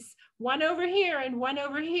 armies, one over here and one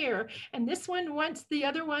over here, and this one wants the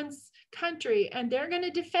other one's country, and they're going to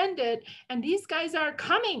defend it, and these guys are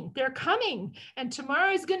coming, they're coming, and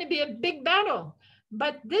tomorrow is going to be a big battle.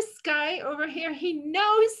 But this guy over here, he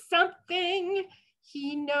knows something.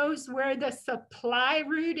 He knows where the supply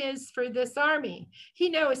route is for this army. He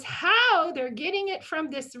knows how they're getting it from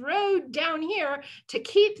this road down here to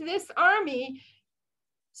keep this army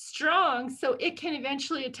strong so it can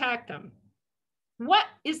eventually attack them. What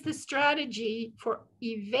is the strategy for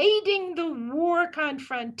evading the war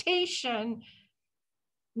confrontation,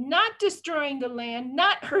 not destroying the land,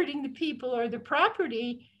 not hurting the people or the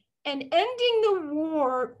property, and ending the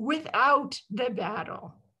war without the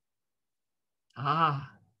battle?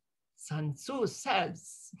 Sun Tzu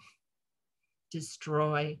says,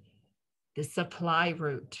 destroy the supply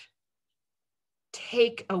route.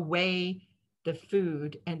 Take away the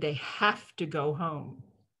food and they have to go home.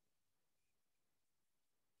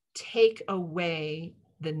 Take away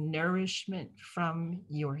the nourishment from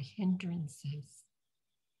your hindrances.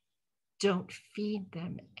 Don't feed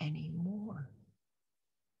them anymore.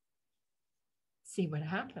 See what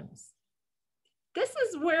happens. This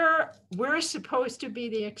is where we're supposed to be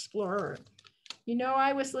the explorer.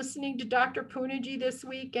 I was listening to Dr. Poonaji this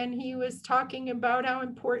week, and he was talking about how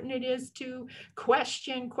important it is to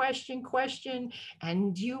question,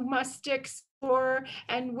 and you must explore.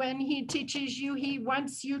 And when he teaches you, he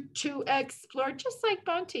wants you to explore, just like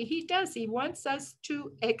Bhante, he does. He wants us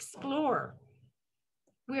to explore.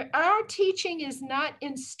 Our teaching is not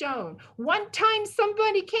in stone. One time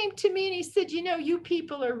somebody came to me and he said, you know, you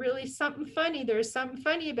people are really something funny. There's something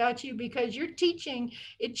funny about you because your teaching,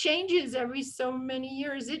 it changes every so many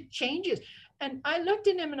years. It changes. And I looked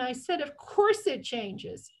at him and I said, of course it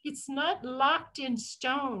changes. It's not locked in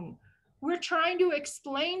stone. We're trying to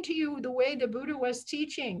explain to you the way the Buddha was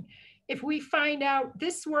teaching. If we find out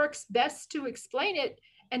this works best to explain it,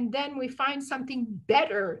 and then we find something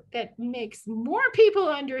better that makes more people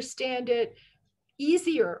understand it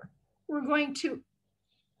easier, we're going to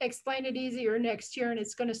explain it easier next year, and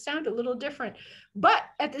it's going to sound a little different. But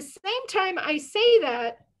at the same time, I say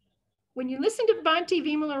that when you listen to Bhante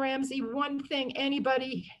Vimalaramsi, one thing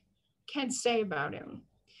anybody can say about him.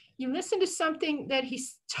 You listen to something that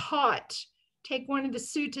he's taught. Take one of the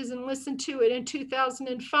suttas and listen to it in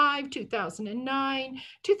 2005, 2009,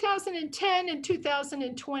 2010, and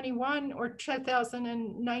 2021, or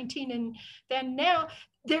 2019, and then now,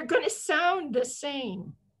 they're going to sound the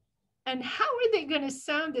same. And how are they going to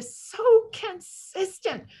sound this so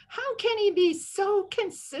consistent? How can he be so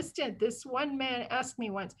consistent? This one man asked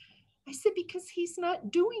me once. I said, because he's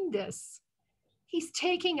not doing this. He's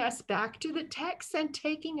taking us back to the text and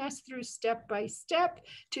taking us through step by step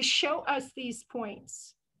to show us these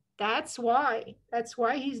points. That's why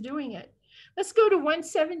he's doing it. Let's go to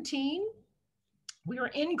 117. We are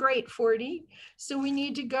in grade 40. So we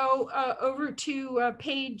need to go over to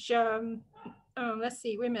page, let's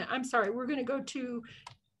see, wait a minute. I'm sorry. We're going to go to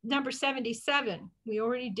number 77. We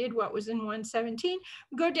already did what was in 117.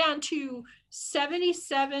 Go down to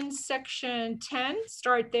 77, section 10,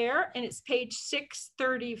 start there, and it's page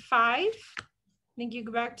 635. I think you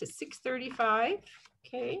go back to 635,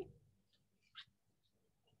 okay.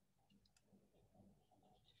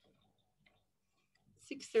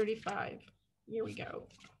 $635, here we go.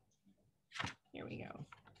 Here we go.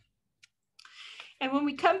 And when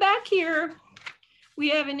we come back here, we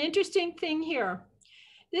have an interesting thing here.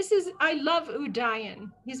 This is, I love Udayan.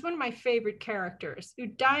 He's one of my favorite characters.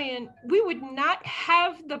 Udayan, we would not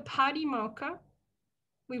have the Patimokkha.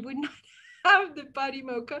 We would not have the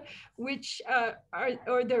Patimokkha, which,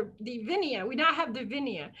 or the Vinaya. We not have the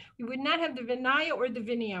Vinaya. We would not have the Vinaya or the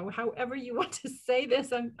Vinaya, however you want to say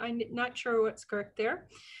this. I'm not sure what's correct there.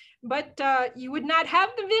 But you would not have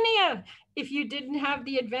the Vinaya if you didn't have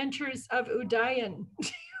the adventures of Udayan.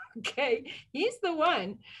 Okay, he's the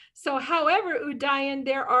one. So however, Udayan,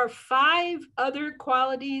 there are 5 other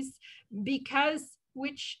qualities because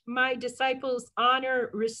which my disciples honor,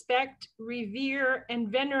 respect, revere,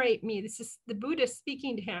 and venerate me. This is the Buddha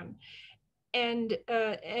speaking to him. And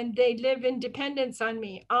they live in dependence on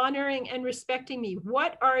me, honoring and respecting me.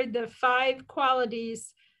 What are the 5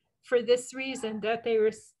 qualities for this reason, that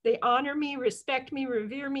they honor me, respect me,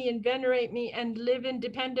 revere me, and venerate me, and live in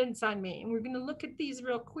dependence on me? And we're going to look at these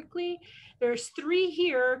real quickly. There's 3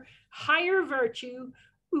 here. Higher virtue.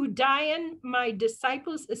 Udayan, my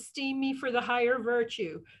disciples esteem me for the higher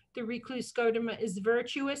virtue. The recluse Gautama is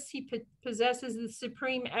virtuous. He possesses the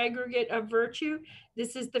supreme aggregate of virtue.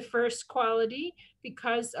 This is the first quality,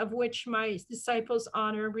 because of which my disciples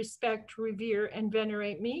honor, respect, revere, and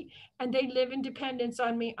venerate me. And they live in dependence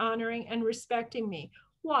on me, honoring and respecting me.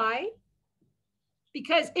 Why?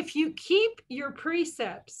 Because if you keep your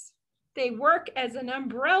precepts, they work as an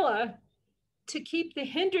umbrella to keep the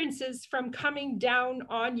hindrances from coming down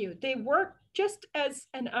on you. They work just as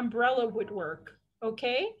an umbrella would work,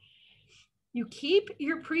 okay? You keep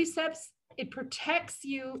your precepts, it protects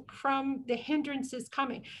you from the hindrances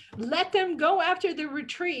coming. Let them go after the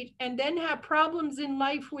retreat and then have problems in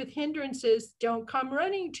life with hindrances. Don't come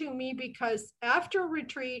running to me, because after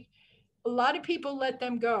retreat, a lot of people let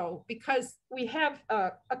them go, because we have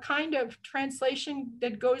a kind of translation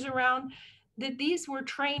that goes around that these were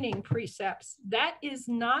training precepts. That is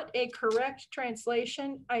not a correct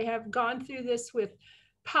translation. I have gone through this with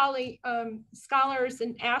Pali scholars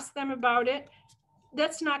and asked them about it.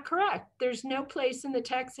 That's not correct. There's no place in the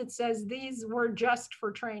text that says these were just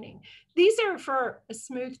for training. These are for a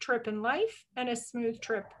smooth trip in life and a smooth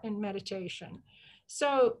trip in meditation.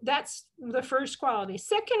 So that's the first quality.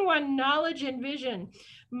 Second one, knowledge and vision.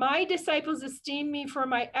 My disciples esteem me for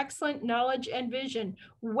my excellent knowledge and vision.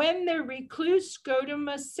 When the recluse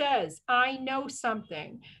Gautama says, I know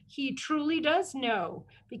something, he truly does know,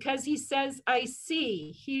 because he says, I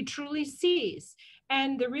see, he truly sees.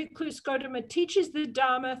 And the recluse Gautama teaches the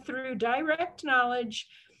Dhamma through direct knowledge,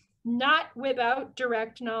 not without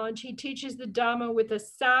direct knowledge. He teaches the Dhamma with a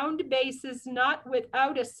sound basis, not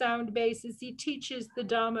without a sound basis. He teaches the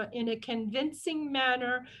Dhamma in a convincing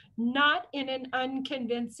manner, not in an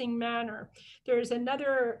unconvincing manner. There's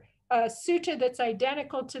another a sutta that's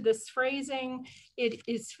identical to this phrasing. It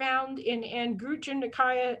is found in Anguttara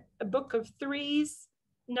Nikaya, a book of threes,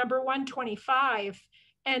 number 125.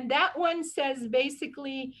 And that one says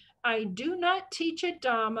basically, I do not teach a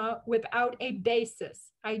Dhamma without a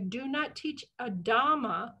basis. I do not teach a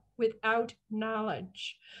Dhamma without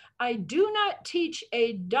knowledge. I do not teach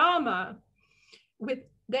a Dhamma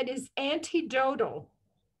that is antidotal.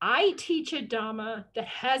 I teach a Dhamma that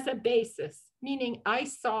has a basis, meaning I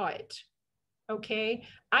saw it, okay?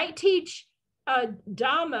 I teach a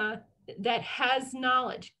Dhamma that has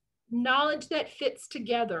knowledge that fits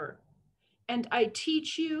together. And I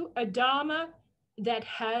teach you a Dhamma that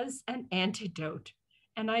has an antidote.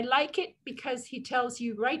 And I like it because he tells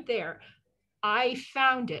you right there, I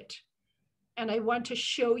found it. And I want to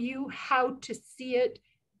show you how to see it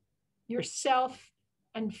yourself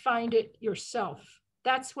and find it yourself.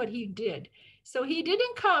 That's what he did. So he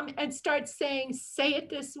didn't come and start saying, say it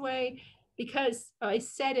this way because I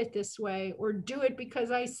said it this way, or do it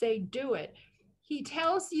because I say do it. He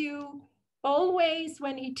tells you always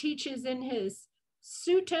when he teaches in his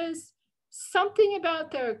suttas something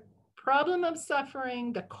about the problem of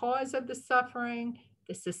suffering, the cause of the suffering,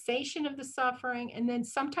 the cessation of the suffering, and then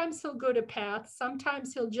sometimes he'll go to path,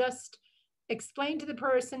 sometimes he'll just explain to the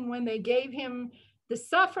person when they gave him the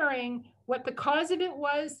suffering, what the cause of it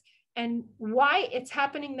was and why it's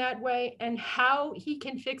happening that way and how he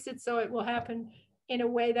can fix it so it will happen in a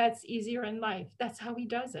way that's easier in life. That's how he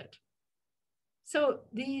does it. So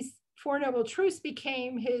these Four Noble Truths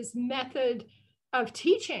became his method of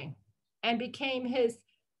teaching and became his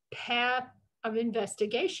path of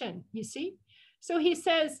investigation, you see? So he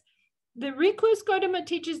says, the recluse Gautama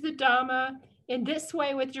teaches the Dhamma in this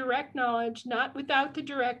way with direct knowledge, not without the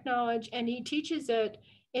direct knowledge, and he teaches it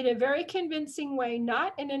in a very convincing way,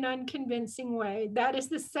 not in an unconvincing way. That is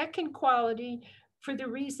the second quality for the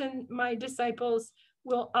reason my disciples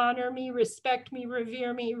will honor me, respect me,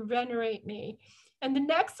 revere me, venerate me. And the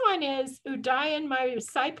next one is Udayan, my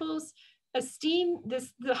disciples esteem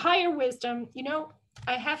this, the higher wisdom. You know,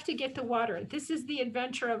 I have to get the water. This is the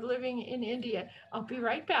adventure of living in India. I'll be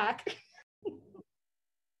right back.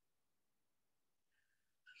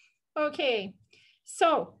 Okay,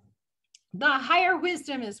 so the higher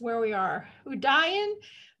wisdom is where we are. Udayan,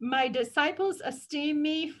 my disciples esteem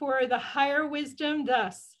me for the higher wisdom.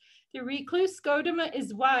 Thus, the recluse Gautama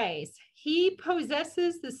is wise. He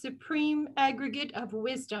possesses the supreme aggregate of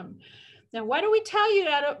wisdom. Now, what do we tell you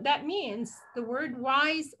that means? The word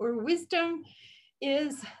wise or wisdom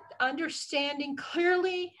is understanding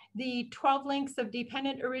clearly the 12 links of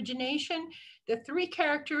dependent origination, the 3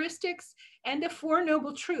 characteristics, and the 4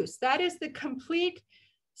 noble truths. That is the complete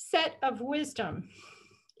set of wisdom.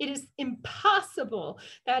 It is impossible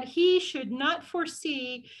that he should not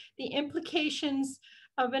foresee the implications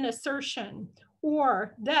of an assertion,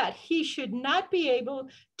 or that he should not be able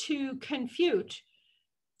to confute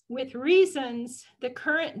with reasons the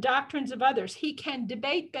current doctrines of others. He can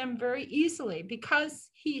debate them very easily because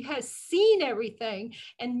he has seen everything,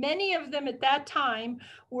 and many of them at that time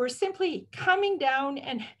were simply coming down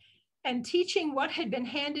and teaching what had been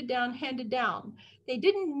handed down. They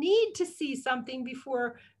didn't need to see something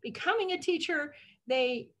before becoming a teacher.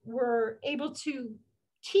 They were able to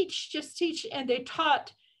just teach, and they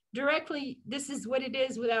taught directly, this is what it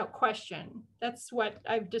is without question. That's what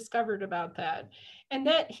I've discovered about that. And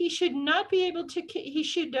that he should not be able to, he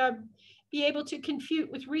should be able to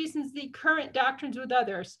confute with reasons the current doctrines with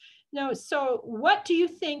others. No, so what do you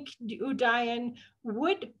think, Udayan?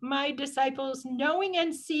 Would my disciples, knowing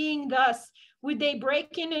and seeing thus, would they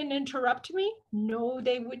break in and interrupt me? No,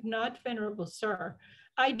 they would not, Venerable Sir.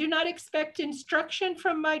 I do not expect instruction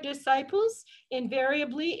from my disciples.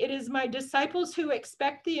 Invariably, it is my disciples who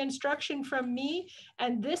expect the instruction from me.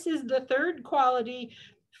 And this is the third quality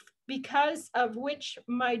because of which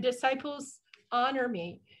my disciples honor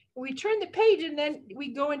me. We turn the page and then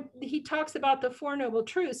we go and he talks about the 4 noble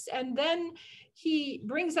truths. And then he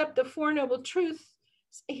brings up the 4 noble truths.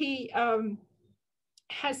 He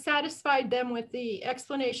has satisfied them with the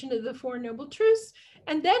explanation of the 4 noble truths.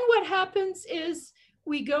 And then what happens is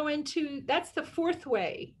we go into, that's the 4th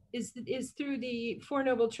way, is through the 4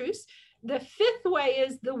 noble truths. The 5th way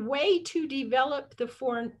is the way to develop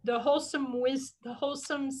the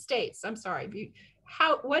wholesome states. I'm sorry.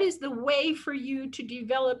 What is the way for you to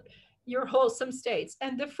develop your wholesome states?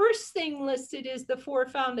 And the first thing listed is the 4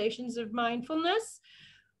 foundations of mindfulness,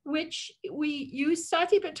 which we use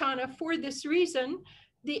Satipatthana for this reason,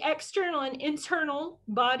 the external and internal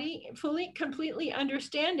body, fully, completely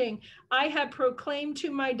understanding. I have proclaimed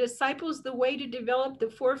to my disciples the way to develop the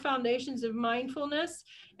 4 foundations of mindfulness.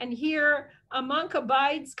 And here a monk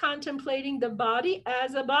abides contemplating the body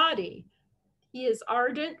as a body. He is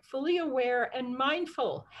ardent, fully aware, and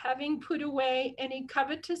mindful, having put away any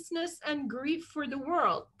covetousness and grief for the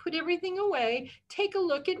world. Put everything away, take a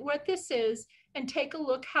look at what this is, and take a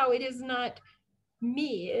look how it is not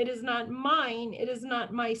me, it is not mine, it is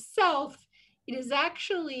not myself, it is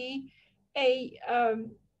actually a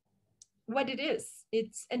what it is.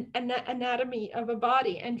 It's an anatomy of a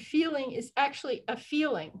body, and feeling is actually a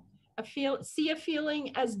feeling. See a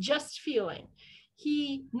feeling as just feeling.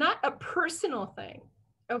 Not a personal thing.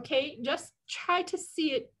 Okay, just try to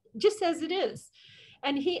see it just as it is.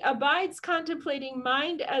 And he abides contemplating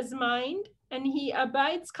mind as mind, and he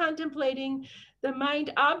abides contemplating the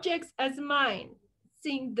mind objects as mind,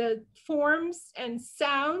 seeing the forms and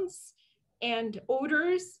sounds and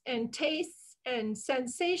odors and tastes and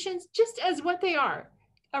sensations just as what they are.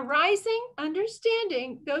 Arising,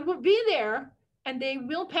 understanding, they will be there and they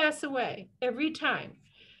will pass away every time.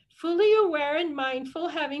 Fully aware and mindful,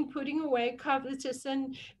 having putting away covetousness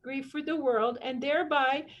and grief for the world, and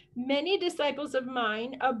thereby many disciples of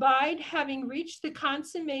mine abide, having reached the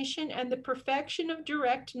consummation and the perfection of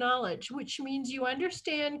direct knowledge, which means you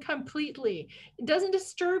understand completely. It doesn't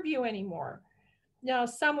disturb you anymore. Now,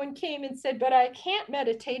 someone came and said, but I can't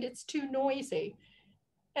meditate, it's too noisy.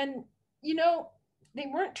 And, you know, they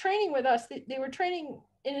weren't training with us. They were training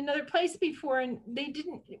in another place before, and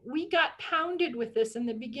we got pounded with this in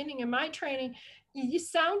the beginning of my training.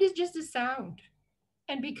 Sound is just a sound.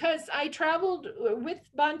 And because I traveled with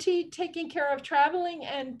Bhante, taking care of traveling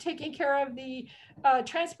and taking care of the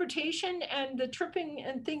transportation and the tripping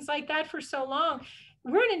and things like that for so long,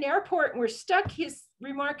 we're in an airport and we're stuck. His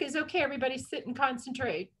remark is, okay, everybody sit and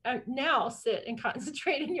concentrate. Now sit and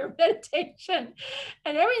concentrate in your meditation.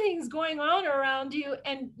 And everything's going on around you,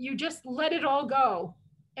 and you just let it all go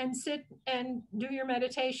and sit and do your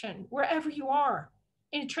meditation wherever you are,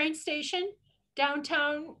 in a train station,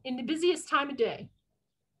 downtown, in the busiest time of day.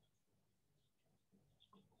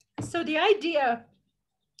 So the idea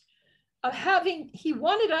of he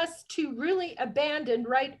wanted us to really abandon,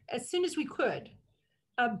 right, as soon as we could,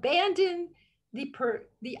 abandon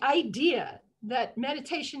the idea that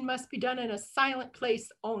meditation must be done in a silent place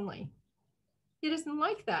only. It isn't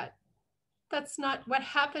like that. That's not what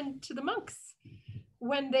happened to the monks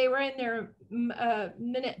when they were in their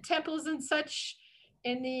minute temples and such,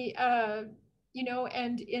 in the,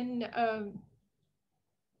 and in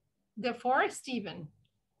the forest even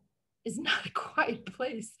is not a quiet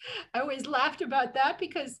place. I always laughed about that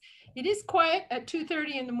because it is quiet at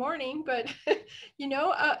 2:30 in the morning, but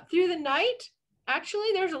through the night, actually,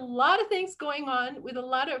 there's a lot of things going on with a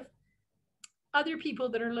lot of other people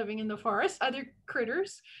that are living in the forest, other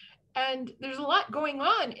critters. And there's a lot going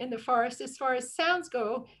on in the forest as far as sounds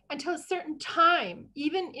go until a certain time.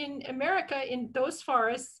 Even in America, in those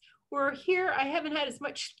forests, or here, I haven't had as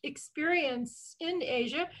much experience in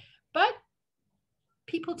Asia, but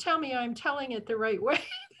people tell me I'm telling it the right way.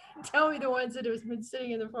 Tell me the ones that have been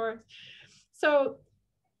sitting in the forest. So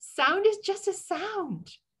sound is just a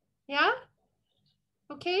sound. Yeah?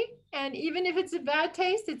 Okay? And even if it's a bad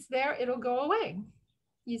taste, it's there, it'll go away.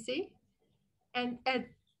 You see? And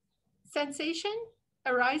sensation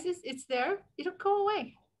arises, it's there, it'll go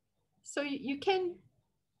away. So you can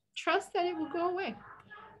trust that it will go away.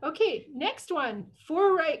 Okay, next one,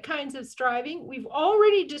 4 right kinds of striving. We've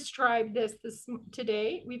already described this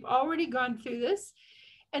today. We've already gone through this.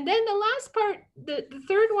 And then the last part, the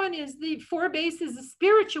third one is the 4 bases of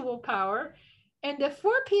spiritual power. And the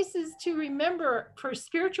 4 pieces to remember for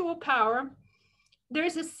spiritual power,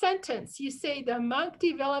 there's a sentence. You say the monk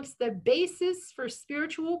develops the basis for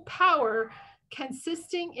spiritual power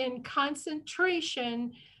consisting in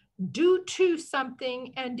concentration due to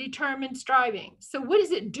something and determined striving. So what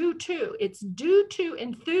is it due to? It's due to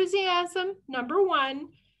enthusiasm, number 1,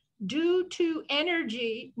 due to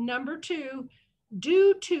energy, number 2,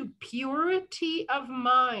 due to purity of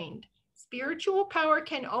mind. Spiritual power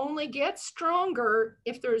can only get stronger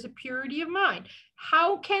if there's a purity of mind.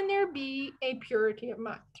 How can there be a purity of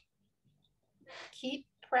mind? Keep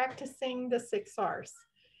practicing the 6 R's.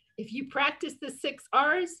 If you practice the 6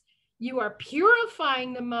 R's, you are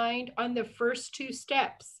purifying the mind on the first 2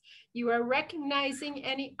 steps. You are recognizing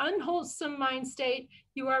any unwholesome mind state.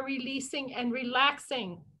 You are releasing and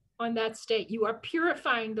relaxing on that state. You are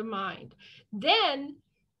purifying the mind. Then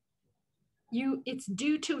it's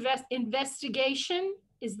due to investigation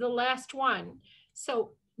is the last one.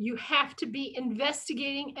 So You have to be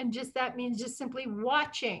investigating, and just that means just simply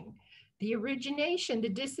watching the origination, the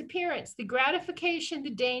disappearance, the gratification, the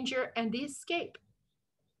danger, and the escape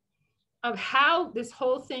of how this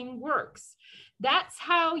whole thing works. That's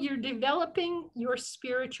how you're developing your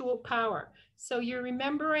spiritual power. So you're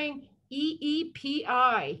remembering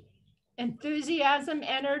EEPI, enthusiasm,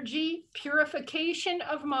 energy, purification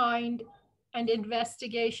of mind, and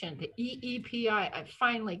investigation, the EEPI. I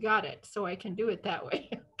finally got it, so I can do it that way.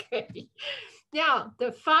 Okay. Now,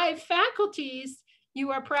 the 5 faculties,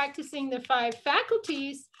 you are practicing the 5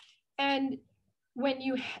 faculties, and when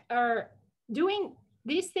you are doing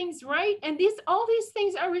these things right, and all these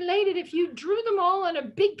things are related. If you drew them all on a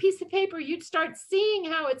big piece of paper, you'd start seeing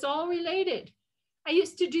how it's all related. I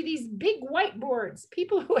used to do these big whiteboards.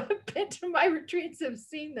 People who have been to my retreats have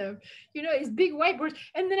seen them, you know, these big whiteboards.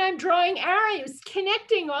 And then I'm drawing arrows,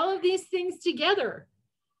 connecting all of these things together.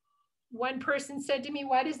 One person said to me,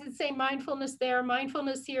 why does it say mindfulness there,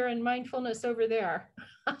 mindfulness here, and mindfulness over there?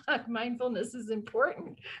 Mindfulness is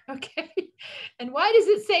important, okay? And why does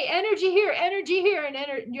it say energy here, and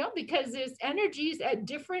energy? You know, because there's energies at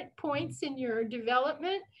different points in your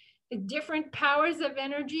development, different powers of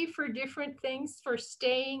energy for different things, for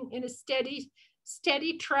staying in a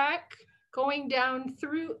steady track, going down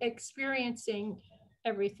through experiencing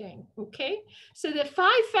everything, okay? So the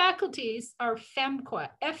 5 faculties are FEMCW,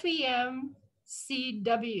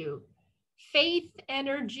 FEMCW, faith,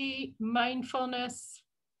 energy, mindfulness,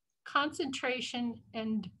 concentration,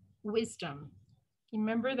 and wisdom.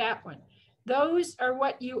 Remember that one. Those are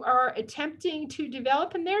what you are attempting to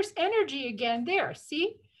develop, and there's energy again there,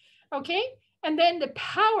 see? Okay, and then the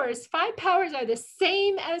powers, 5 powers are the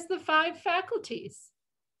same as the 5 faculties,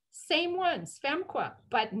 same ones, FEMCW,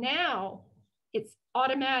 but now it's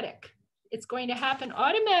automatic. It's going to happen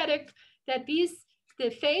automatic that the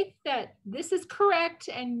faith that this is correct,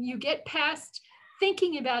 and you get past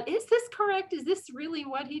thinking about, is this correct? Is this really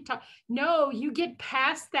what he taught? No, you get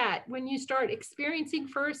past that when you start experiencing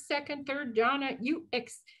first, second, third jhana.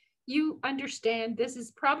 You understand this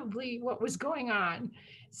is probably what was going on.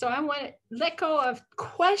 So I want to let go of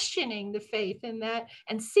questioning the faith in that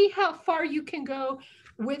and see how far you can go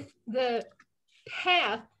with the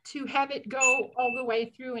path to have it go all the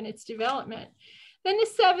way through in its development. Then the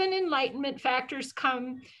 7 enlightenment factors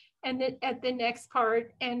come at the next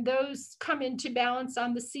part, and those come into balance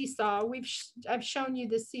on the seesaw. I've shown you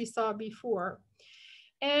the seesaw before.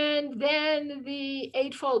 And then the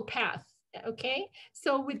Eightfold Path, okay?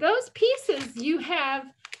 So with those pieces, you have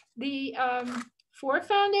the 4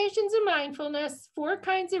 foundations of mindfulness, 4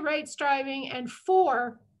 kinds of right striving, and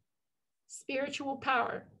 4 spiritual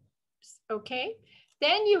power, okay?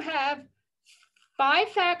 Then you have 5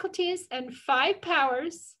 faculties and 5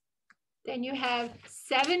 powers. Then you have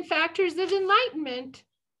 7 factors of enlightenment.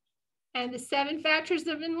 And the 7 factors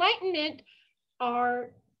of enlightenment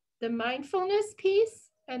are the mindfulness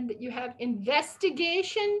piece, and you have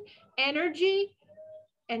investigation, energy,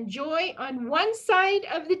 and joy on one side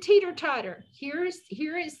of the teeter-totter. Here is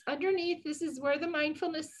underneath, this is where the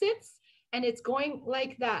mindfulness sits, and it's going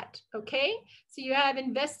like that, okay? So you have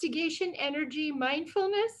investigation, energy,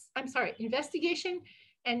 mindfulness, investigation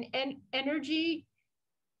and energy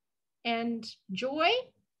and joy.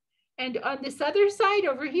 And on this other side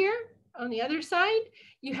over here, on the other side,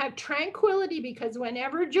 you have tranquility, because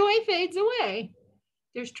whenever joy fades away,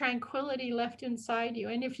 there's tranquility left inside you.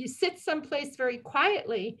 And if you sit someplace very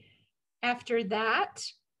quietly, after that,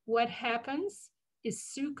 what happens is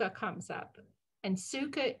sukha comes up. And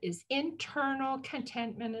sukha is internal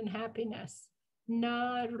contentment and happiness.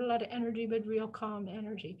 Not a lot of energy, but real calm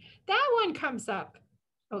energy. That one comes up,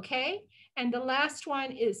 okay? And the last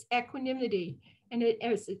one is equanimity. And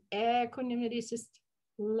equanimity is just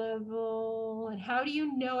level. And how do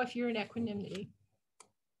you know if you're in equanimity?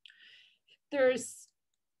 There's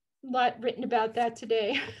a lot written about that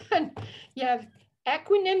today. You have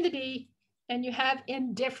equanimity and you have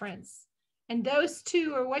indifference. And those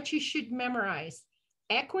 2 are what you should memorize.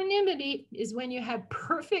 Equanimity is when you have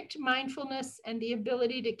perfect mindfulness and the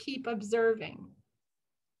ability to keep observing.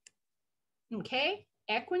 Okay?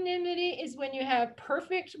 Equanimity is when you have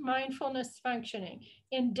perfect mindfulness functioning.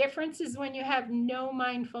 Indifference is when you have no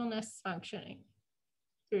mindfulness functioning.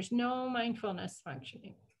 There's no mindfulness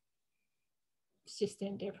functioning. It's just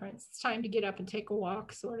indifference. It's time to get up and take a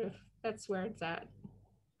walk, sort of. That's where it's at.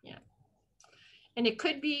 Yeah. And it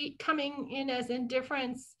could be coming in as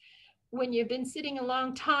indifference when you've been sitting a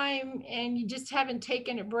long time and you just haven't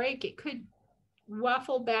taken a break. It could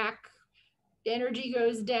waffle back, the energy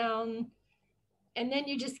goes down, and then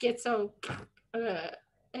you just get so,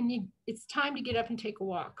 it's time to get up and take a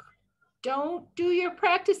walk. Don't do your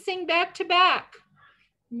practicing back to back.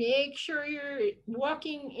 Make sure you're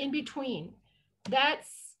walking in between.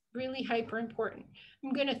 That's really hyper important.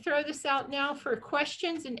 I'm going to throw this out now for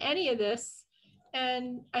questions in any of this.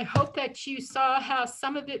 And I hope that you saw how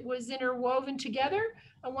some of it was interwoven together.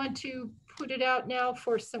 I want to put it out now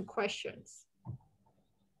for some questions.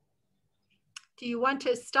 Do you want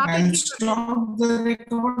to stop it? And stop the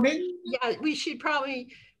recording? Yeah, we should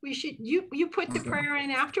probably, you put the prayer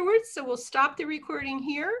in afterwards. So we'll stop the recording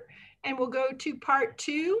here and we'll go to part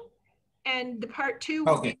 2. And the part 2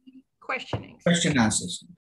 will be questioning. Question answers.